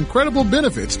pay and incredible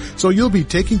benefits, so you'll be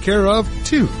taken care of,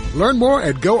 too. Learn more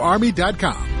at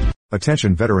GoArmy.com.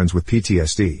 Attention veterans with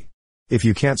PTSD. If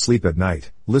you can't sleep at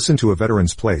night, listen to A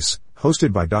Veteran's Place,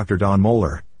 hosted by Dr. Don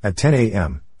Moeller, at 10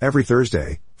 a.m. every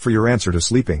Thursday, for your answer to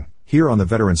sleeping, here on the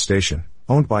Veterans Station,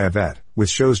 owned by a vet, with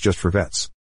shows just for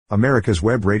vets.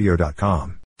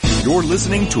 AmericasWebRadio.com. You're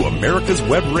listening to America's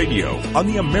Web Radio on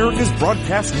the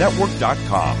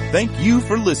AmericasBroadcastNetwork.com. Thank you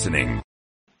for listening.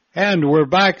 And we're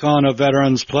back on A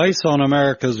Veteran's Place on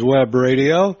America's Web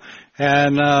Radio.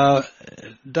 And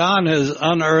Don has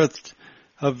unearthed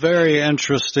a very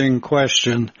interesting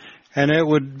question. And it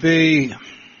would be,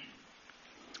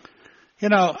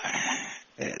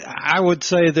 I would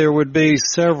say there would be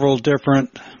several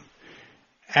different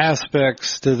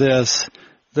aspects to this.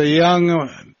 The young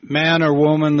man or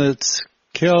woman that's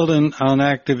killed on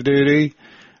active duty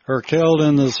or killed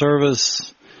in the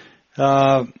service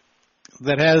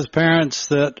that has parents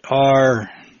that are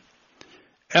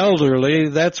elderly,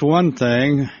 that's one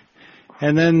thing.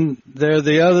 And then there are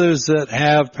the others that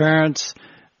have parents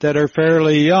that are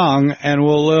fairly young and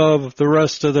will live the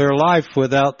rest of their life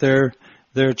without their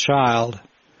child.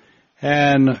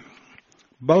 And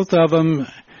both of them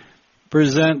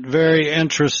present very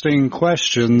interesting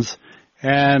questions.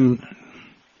 And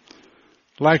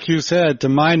like you said, to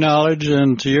my knowledge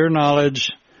and to your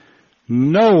knowledge,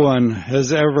 no one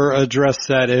has ever addressed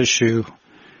that issue.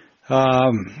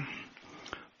 The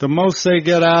most they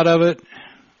get out of it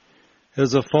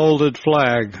is a folded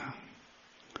flag.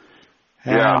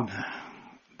 And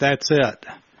that's it.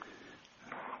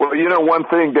 Well, one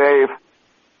thing, Dave,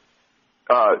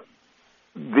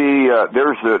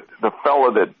 there's the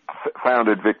fellow that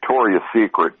founded Victoria's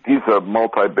Secret. He's a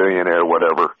multi-billionaire,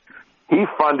 whatever. He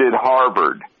funded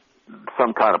Harvard,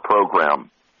 some kind of program.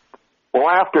 Well,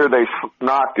 after they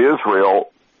knocked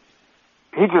Israel,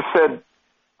 he just said,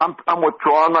 I'm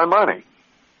withdrawing my money.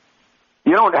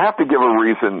 You don't have to give a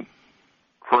reason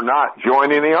for not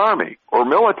joining the Army or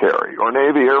military or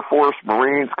Navy, Air Force,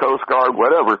 Marines, Coast Guard,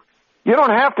 whatever. You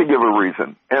don't have to give a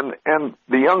reason. And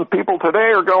the young people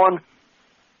today are going,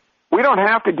 we don't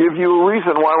have to give you a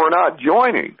reason why we're not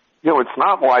joining. It's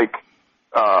not like,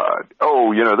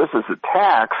 this is a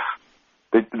tax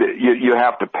that you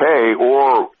have to pay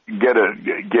or get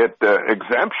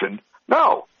exemption.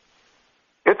 No.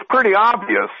 It's pretty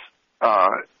obvious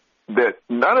that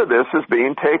none of this is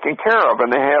being taken care of,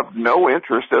 and they have no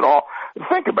interest at all.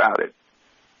 Think about it.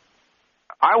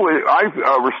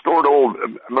 I've restored old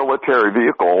military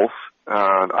vehicles.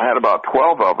 I had about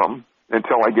 12 of them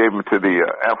until I gave them to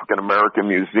the African American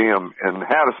Museum in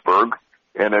Hattiesburg,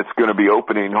 and it's going to be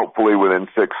opening hopefully within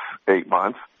 6-8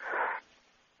 months.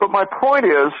 But my point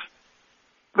is,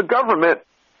 the government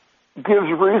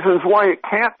gives reasons why it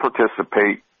can't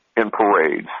participate in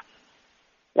parades,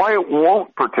 why it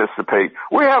won't participate.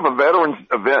 We have a veterans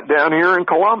event down here in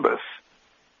Columbus.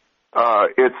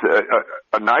 It's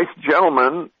a nice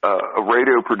gentleman, a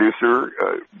radio producer,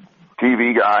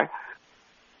 TV guy,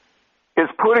 is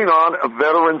putting on a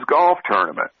veterans golf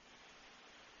tournament.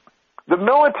 The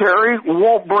military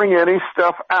won't bring any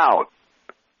stuff out.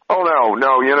 Oh,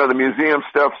 no, the museum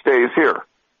stuff stays here.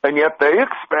 And yet they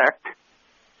expect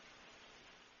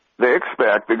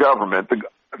the government,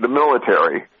 the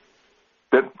military,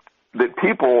 that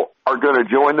people are going to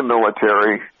join the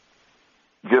military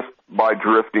just by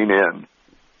drifting in.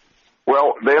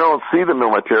 Well, they don't see the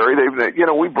military.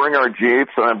 We bring our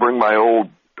Jeeps, and I bring my old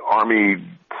Army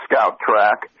Scout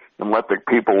track and let the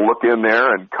people look in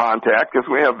there and contact, because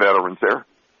we have veterans there.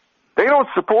 They don't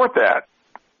support that.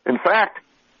 In fact,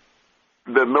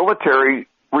 the military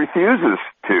refuses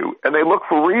to, and they look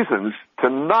for reasons to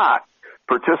not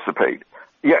participate.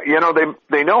 Yeah,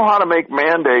 they know how to make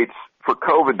mandates for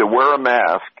COVID to wear a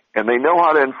mask, and they know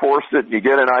how to enforce it, and you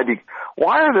get an ID.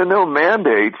 Why are there no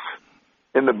mandates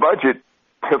in the budget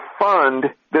to fund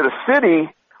that a city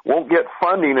won't get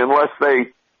funding unless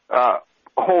they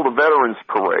hold a veterans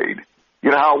parade?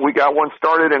 You know how we got one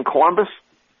started in Columbus?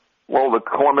 Well, the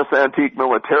Columbus Antique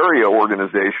Militaria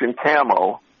Organization,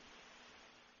 CAMO,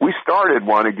 we started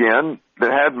one again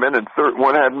that hadn't been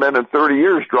in 30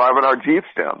 years driving our Jeeps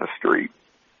down the street.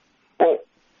 Well,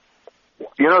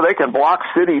 they can block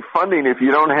city funding if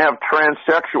you don't have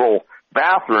transsexual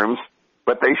bathrooms,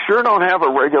 but they sure don't have a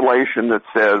regulation that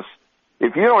says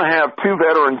if you don't have 2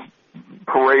 veterans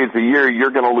parades a year,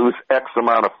 you're going to lose X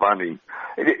amount of funding.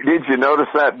 Did you notice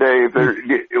that, Dave?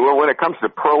 When it comes to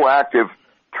proactive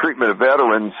treatment of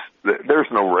veterans, there's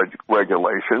no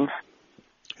regulations.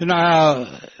 You know how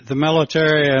the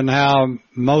military and how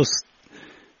most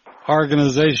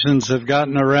organizations have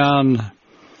gotten around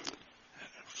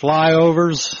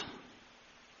flyovers?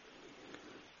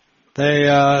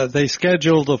 They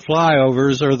schedule the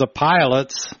flyovers, or the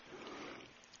pilots.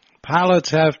 Pilots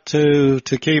have to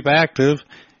keep active,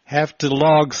 have to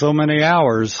log so many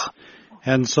hours.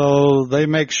 And so they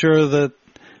make sure that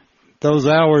those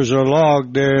hours are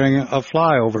logged during a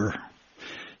flyover.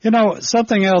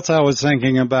 Something else I was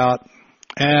thinking about,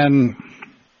 and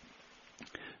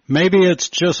maybe it's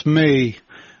just me,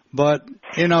 but,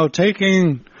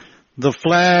 taking the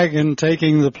flag and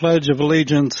taking the Pledge of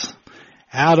Allegiance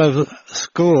out of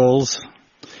schools,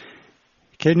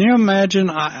 can you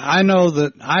imagine? I know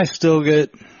that I still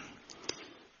get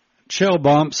chill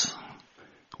bumps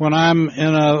when I'm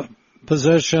in a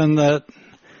position that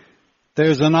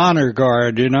there's an honor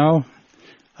guard,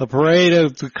 a parade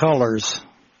of the colors.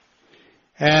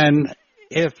 And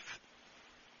if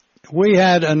we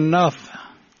had enough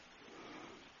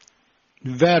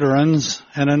veterans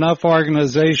and enough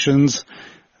organizations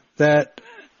that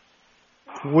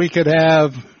we could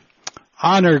have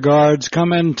honor guards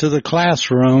come into the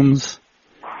classrooms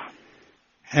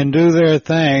and do their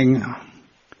thing,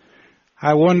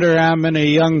 I wonder how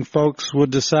many young folks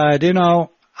would decide,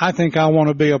 I think I want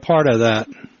to be a part of that.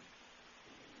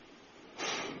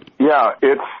 Yeah,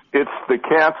 it's the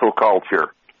cancel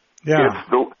culture. Yeah.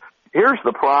 Here's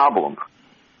the problem.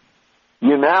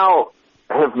 You now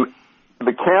have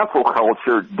the cancel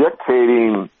culture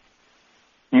dictating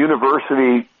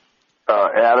university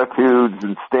attitudes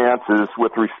and stances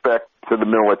with respect to the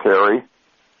military.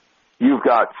 You've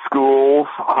got schools,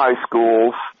 high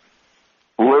schools,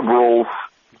 liberals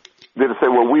that say,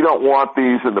 well, we don't want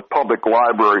these in the public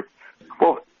library.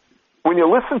 Well, when you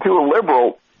listen to a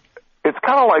liberal, it's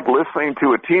kind of like listening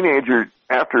to a teenager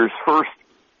after his first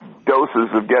doses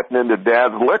of getting into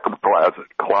dad's liquor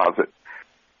closet.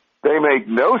 They make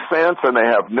no sense, and they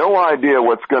have no idea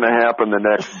what's going to happen the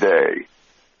next day.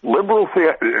 Liberal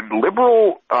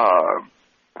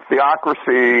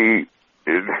theocracy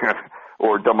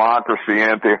or democracy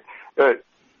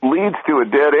leads to a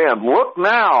dead end. Look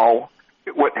now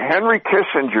at what Henry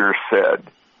Kissinger said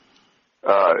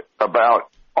about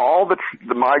all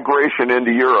the migration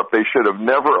into Europe. They should have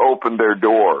never opened their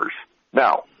doors.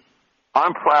 Now,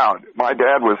 I'm proud. My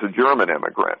dad was a German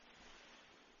immigrant.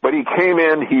 But he came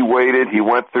in, he waited,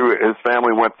 his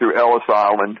family went through Ellis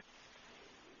Island.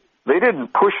 They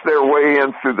didn't push their way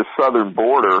in through the southern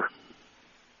border.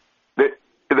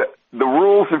 The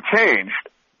rules have changed.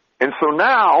 And so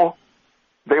now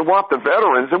they want the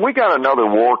veterans, and we got another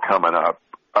war coming up,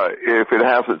 if it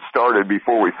hasn't started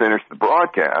before we finish the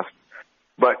broadcast.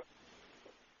 But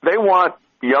they want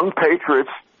young patriots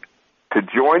to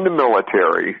join the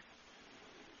military,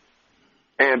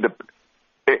 and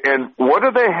what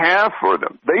do they have for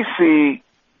them? They see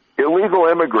illegal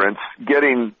immigrants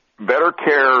getting better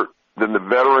care than the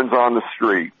veterans on the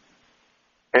street.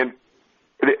 And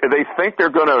they think they're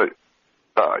going to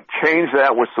change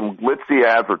that with some glitzy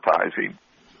advertising.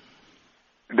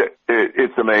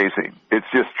 It's amazing. It's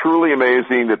just truly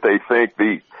amazing that they think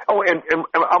and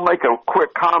I'll make a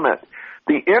quick comment.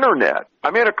 The Internet,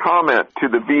 I made a comment to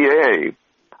the VA.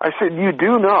 I said, you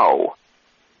do know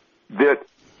that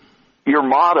your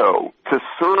motto, to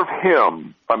serve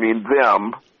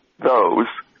those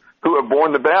who have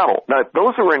borne the battle. Now,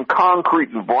 those are in concrete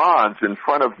and bronze in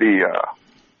front of the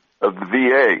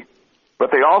VA.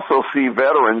 But they also see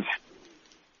veterans,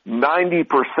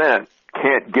 90%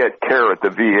 can't get care at the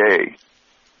VA.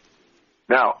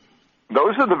 Now,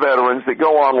 those are the veterans that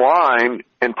go online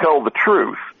and tell the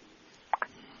truth.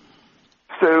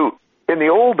 So, in the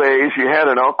old days, you had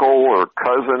an uncle or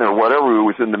cousin or whatever who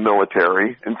was in the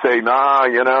military and say,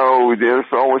 there's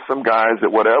always some guys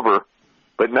that whatever.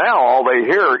 But now all they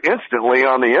hear instantly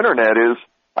on the Internet is,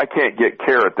 I can't get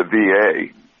care at the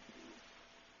VA.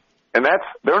 And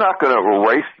they're not going to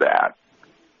erase that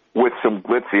with some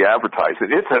glitzy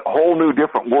advertising. It's a whole new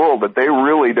different world that they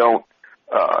really don't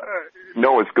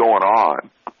know is going on.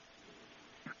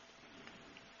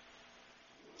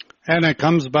 And it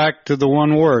comes back to the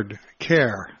one word,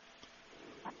 care.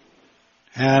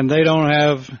 And they don't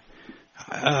have,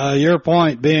 Your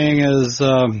point being is,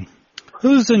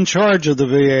 who's in charge of the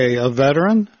VA? A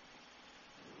veteran?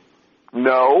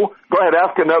 No. Go ahead,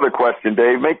 ask another question,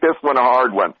 Dave. Make this one a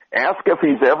hard one. Ask if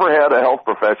he's ever had a health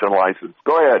professional license.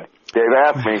 Go ahead, Dave,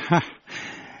 ask me.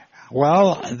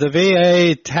 Well, the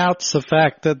VA touts the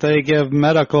fact that they give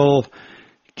medical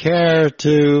care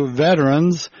to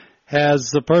veterans.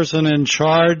 Has the person in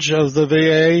charge of the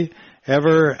VA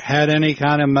ever had any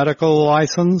kind of medical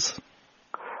license?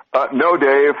 No,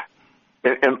 Dave.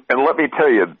 And let me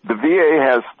tell you, the VA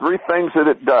has three things that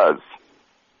it does.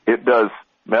 It does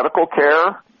medical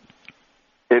care,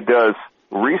 it does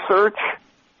research,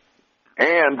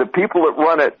 and the people that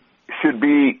run it should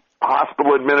be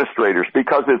hospital administrators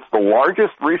because it's the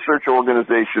largest research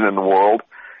organization in the world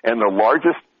and the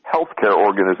largest healthcare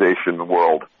organization in the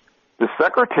world. The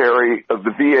secretary of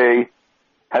the VA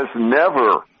has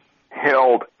never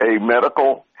held a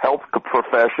medical health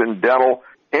profession, dental,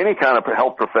 any kind of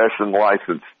health profession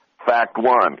license. Fact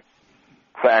one.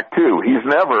 Fact two, he's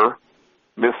never,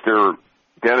 Mr.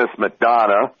 Dennis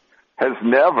McDonough, has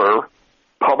never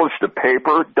published a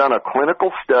paper, done a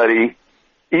clinical study,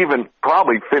 even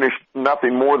probably finished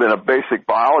nothing more than a basic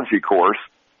biology course,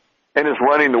 and is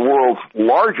running the world's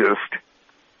largest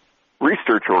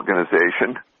research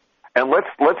organization. And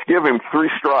let's give him three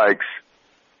strikes.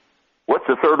 What's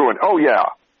the third one? Oh yeah,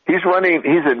 he's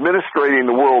administrating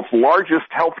the world's largest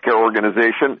healthcare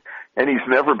organization, and he's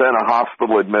never been a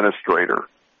hospital administrator.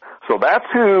 So that's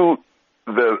who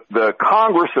the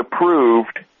Congress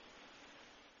approved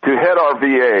to head our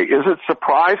VA. Is it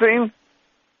surprising?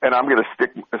 And I'm going to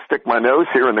stick my nose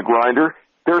here in the grinder.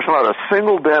 There's not a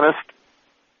single dentist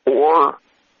or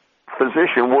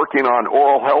physician working on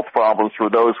oral health problems for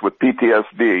those with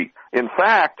PTSD. In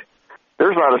fact,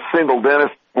 there's not a single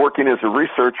dentist working as a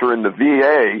researcher in the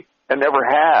VA and never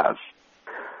has.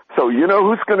 So you know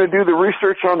who's going to do the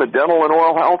research on the dental and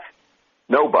oral health?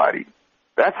 Nobody.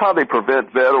 That's how they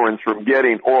prevent veterans from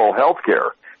getting oral health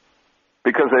care,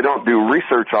 because they don't do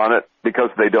research on it because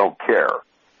they don't care.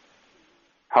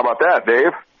 How about that,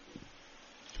 Dave?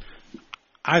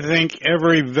 I think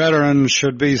every veteran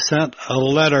should be sent a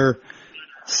letter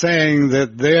saying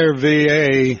that their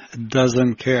VA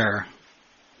doesn't care,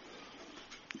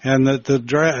 and that the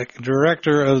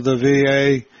director of the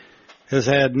VA has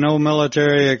had no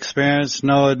military experience,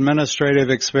 no administrative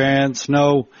experience,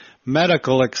 no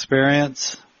medical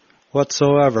experience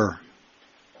whatsoever.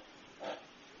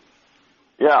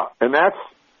 Yeah, and that's,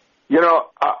 you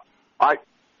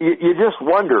just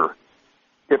wonder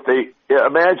if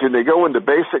imagine they go into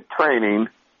basic training,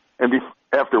 and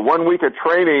after 1 week of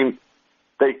training,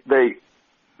 they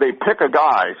pick a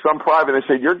guy, some private, and they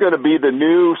say, you're going to be the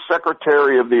new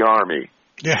Secretary of the Army.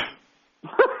 Yeah.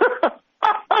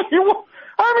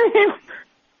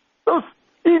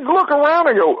 You'd look around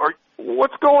and go,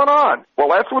 what's going on? Well,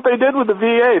 that's what they did with the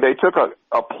VA. They took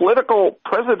a political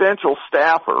presidential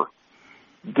staffer,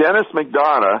 Dennis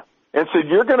McDonough, and said,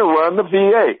 you're going to run the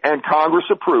VA, and Congress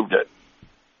approved it.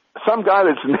 Some guy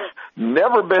that's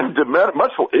never been to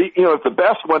if the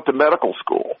best went to medical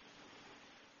school,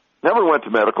 never went to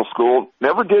medical school,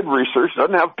 never did research,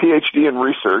 doesn't have a PhD in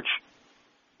research,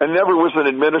 and never was an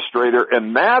administrator,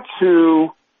 and that's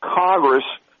who Congress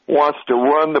wants to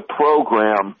run the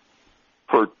program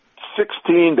for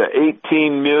 16 to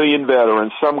 18 million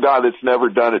veterans, some guy that's never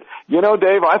done it.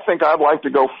 Dave, I think I'd like to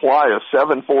go fly a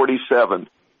 747.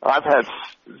 I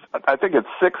think it's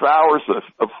 6 hours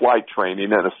of flight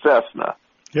training in a Cessna.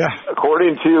 Yeah.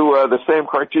 According to the same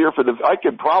criteria I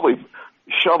could probably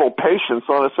shuttle patients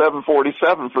on a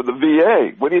 747 for the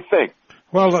VA. What do you think?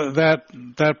 Well,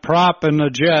 that prop and the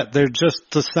jet, they're just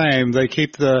the same. They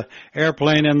keep the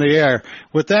airplane in the air.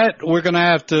 With that, we're going to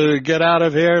have to get out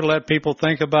of here, let people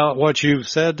think about what you've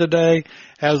said today.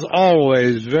 As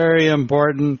always, very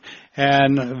important,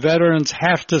 and veterans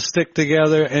have to stick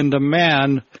together and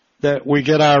demand that we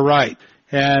get our right.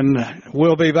 And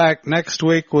we'll be back next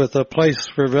week with A Place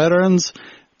for Veterans.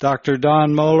 Dr.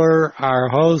 Don Moeller, our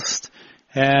host,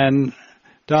 and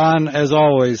Don, as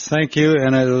always, thank you,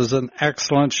 and it was an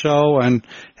excellent show and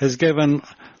has given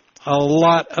a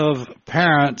lot of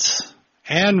parents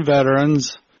and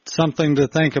veterans something to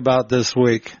think about this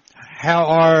week. How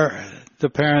are the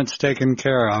parents taken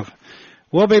care of?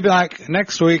 We'll be back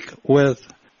next week with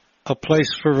A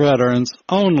Place for Veterans,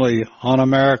 only on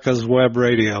America's Web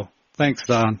Radio. Thanks,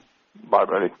 Don. Bye,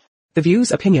 buddy. The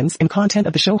views, opinions, and content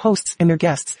of the show hosts and their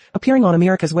guests appearing on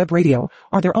America's Web Radio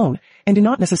are their own and do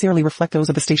not necessarily reflect those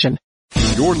of the station.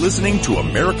 You're listening to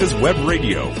America's Web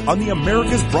Radio on the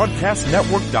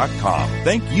AmericasBroadcastNetwork.com.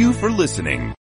 Thank you for listening.